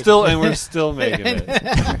we're married. still making it.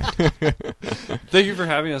 Thank you for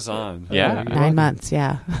having us on. Yeah. 9 months,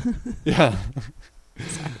 yeah. Yeah.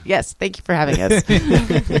 Yes, thank you for having us.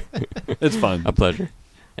 It's fun. A pleasure.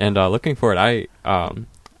 And looking forward,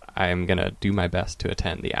 I'm gonna do my best to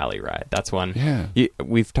attend the alley ride. That's one. Yeah.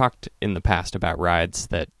 We've talked in the past about rides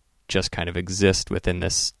that just kind of exist within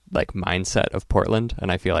this like mindset of Portland,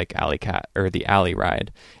 and I feel like the alley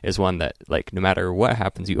ride is one that, like, no matter what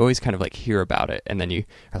happens, you always kind of like hear about it, and then you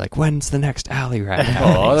are like, when's the next alley ride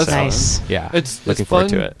happening? Oh, that's nice. fun. Yeah, It's looking fun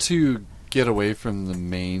forward to it. to get away from the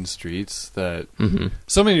main streets that Mm-hmm.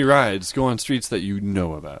 so many rides go on streets that you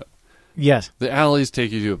know about. Yes. The alleys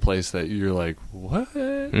take you to a place that you're like, what?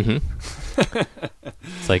 Mm-hmm.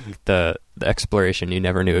 It's like the exploration you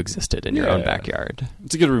never knew existed in your own backyard.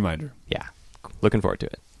 It's a good reminder. Yeah, looking forward to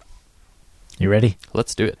it. You ready?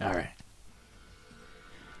 Let's do it. All right.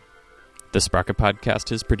 The Sprocket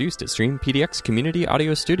Podcast is produced at Stream PDX Community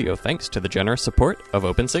Audio Studio thanks to the generous support of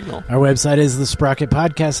OpenSignal. Our website is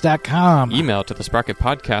thesprocketpodcast.com. Email to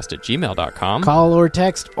thesprocketpodcast@gmail.com. Call or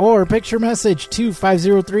text or picture message to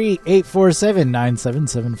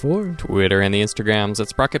 503-847-9774. Twitter and the Instagrams at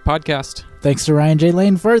Sprocket Podcast. Thanks to Ryan J.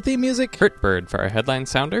 Lane for our theme music. Kurtbird for our headline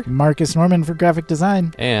sounder. Marcus Norman for graphic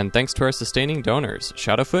design. And thanks to our sustaining donors,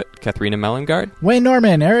 Shadowfoot, Katharina Mellengard, Wayne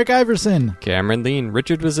Norman, Eric Iverson, Cameron Lean,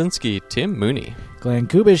 Richard Wazinski, Tim Mooney, Glenn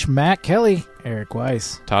Kubish, Matt Kelly, Eric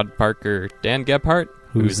Weiss, Todd Parker, Dan Gebhardt,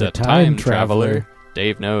 Who's a Time Traveler,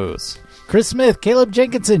 Dave Knows, Chris Smith, Caleb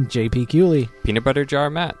Jenkinson, J.P. Cooley, Peanut Butter Jar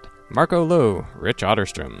Matt, Marco Lowe, Rich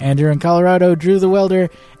Otterstrom, Andrew in Colorado, Drew the Welder.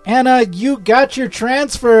 Anna, you got your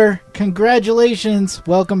transfer. Congratulations.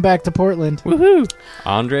 Welcome back to Portland. Woohoo!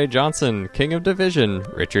 Andre Johnson, King of Division,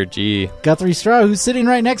 Richard G. Guthrie Straw, who's sitting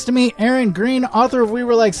right next to me, Aaron Green, author of We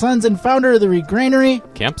Were Like Sons and founder of the Regranary,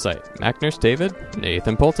 Campsite, Mackners David,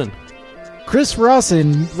 Nathan Polton, Chris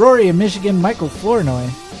Rawson, Rory in Michigan, Michael Flournoy,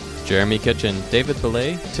 Jeremy Kitchen, David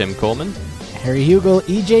Belay, Tim Coleman, Harry Hugel,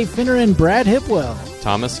 E.J. Finneran, Brad Hipwell,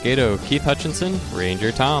 Thomas Skato, Keith Hutchinson,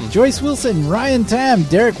 Ranger Tom, Joyce Wilson, Ryan Tam,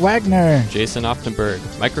 Derek Wagner, Jason Oftenberg,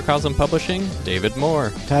 Microcosm Publishing, David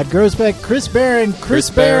Moore, Todd Grosbeck, Chris Barron,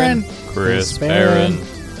 Chris Barron,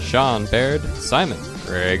 Sean Baird, Simon,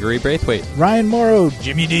 Gregory Braithwaite, Ryan Morrow,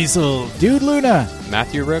 Jimmy Diesel, Dude Luna,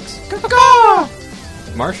 Matthew Rooks,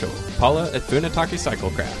 Marshall, Paula at Funataki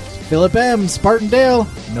Cyclecraft, Philip M., Spartan Dale,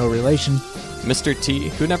 no relation, Mr. T,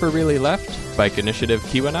 Who Never Really Left, Bike Initiative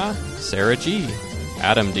Kiwana, Sarah G,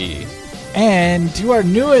 Adam D, and to our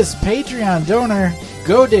newest Patreon donor,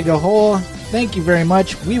 Go Dig a Hole. Thank you very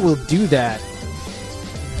much. We will do that.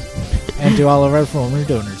 And to all of our former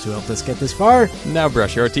donors who helped us get this far. Now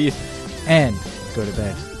brush your teeth. And go to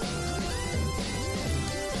bed.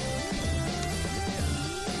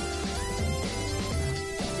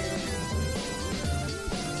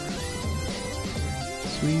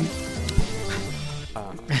 sweet.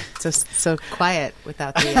 So quiet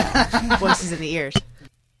without the voices in the ears.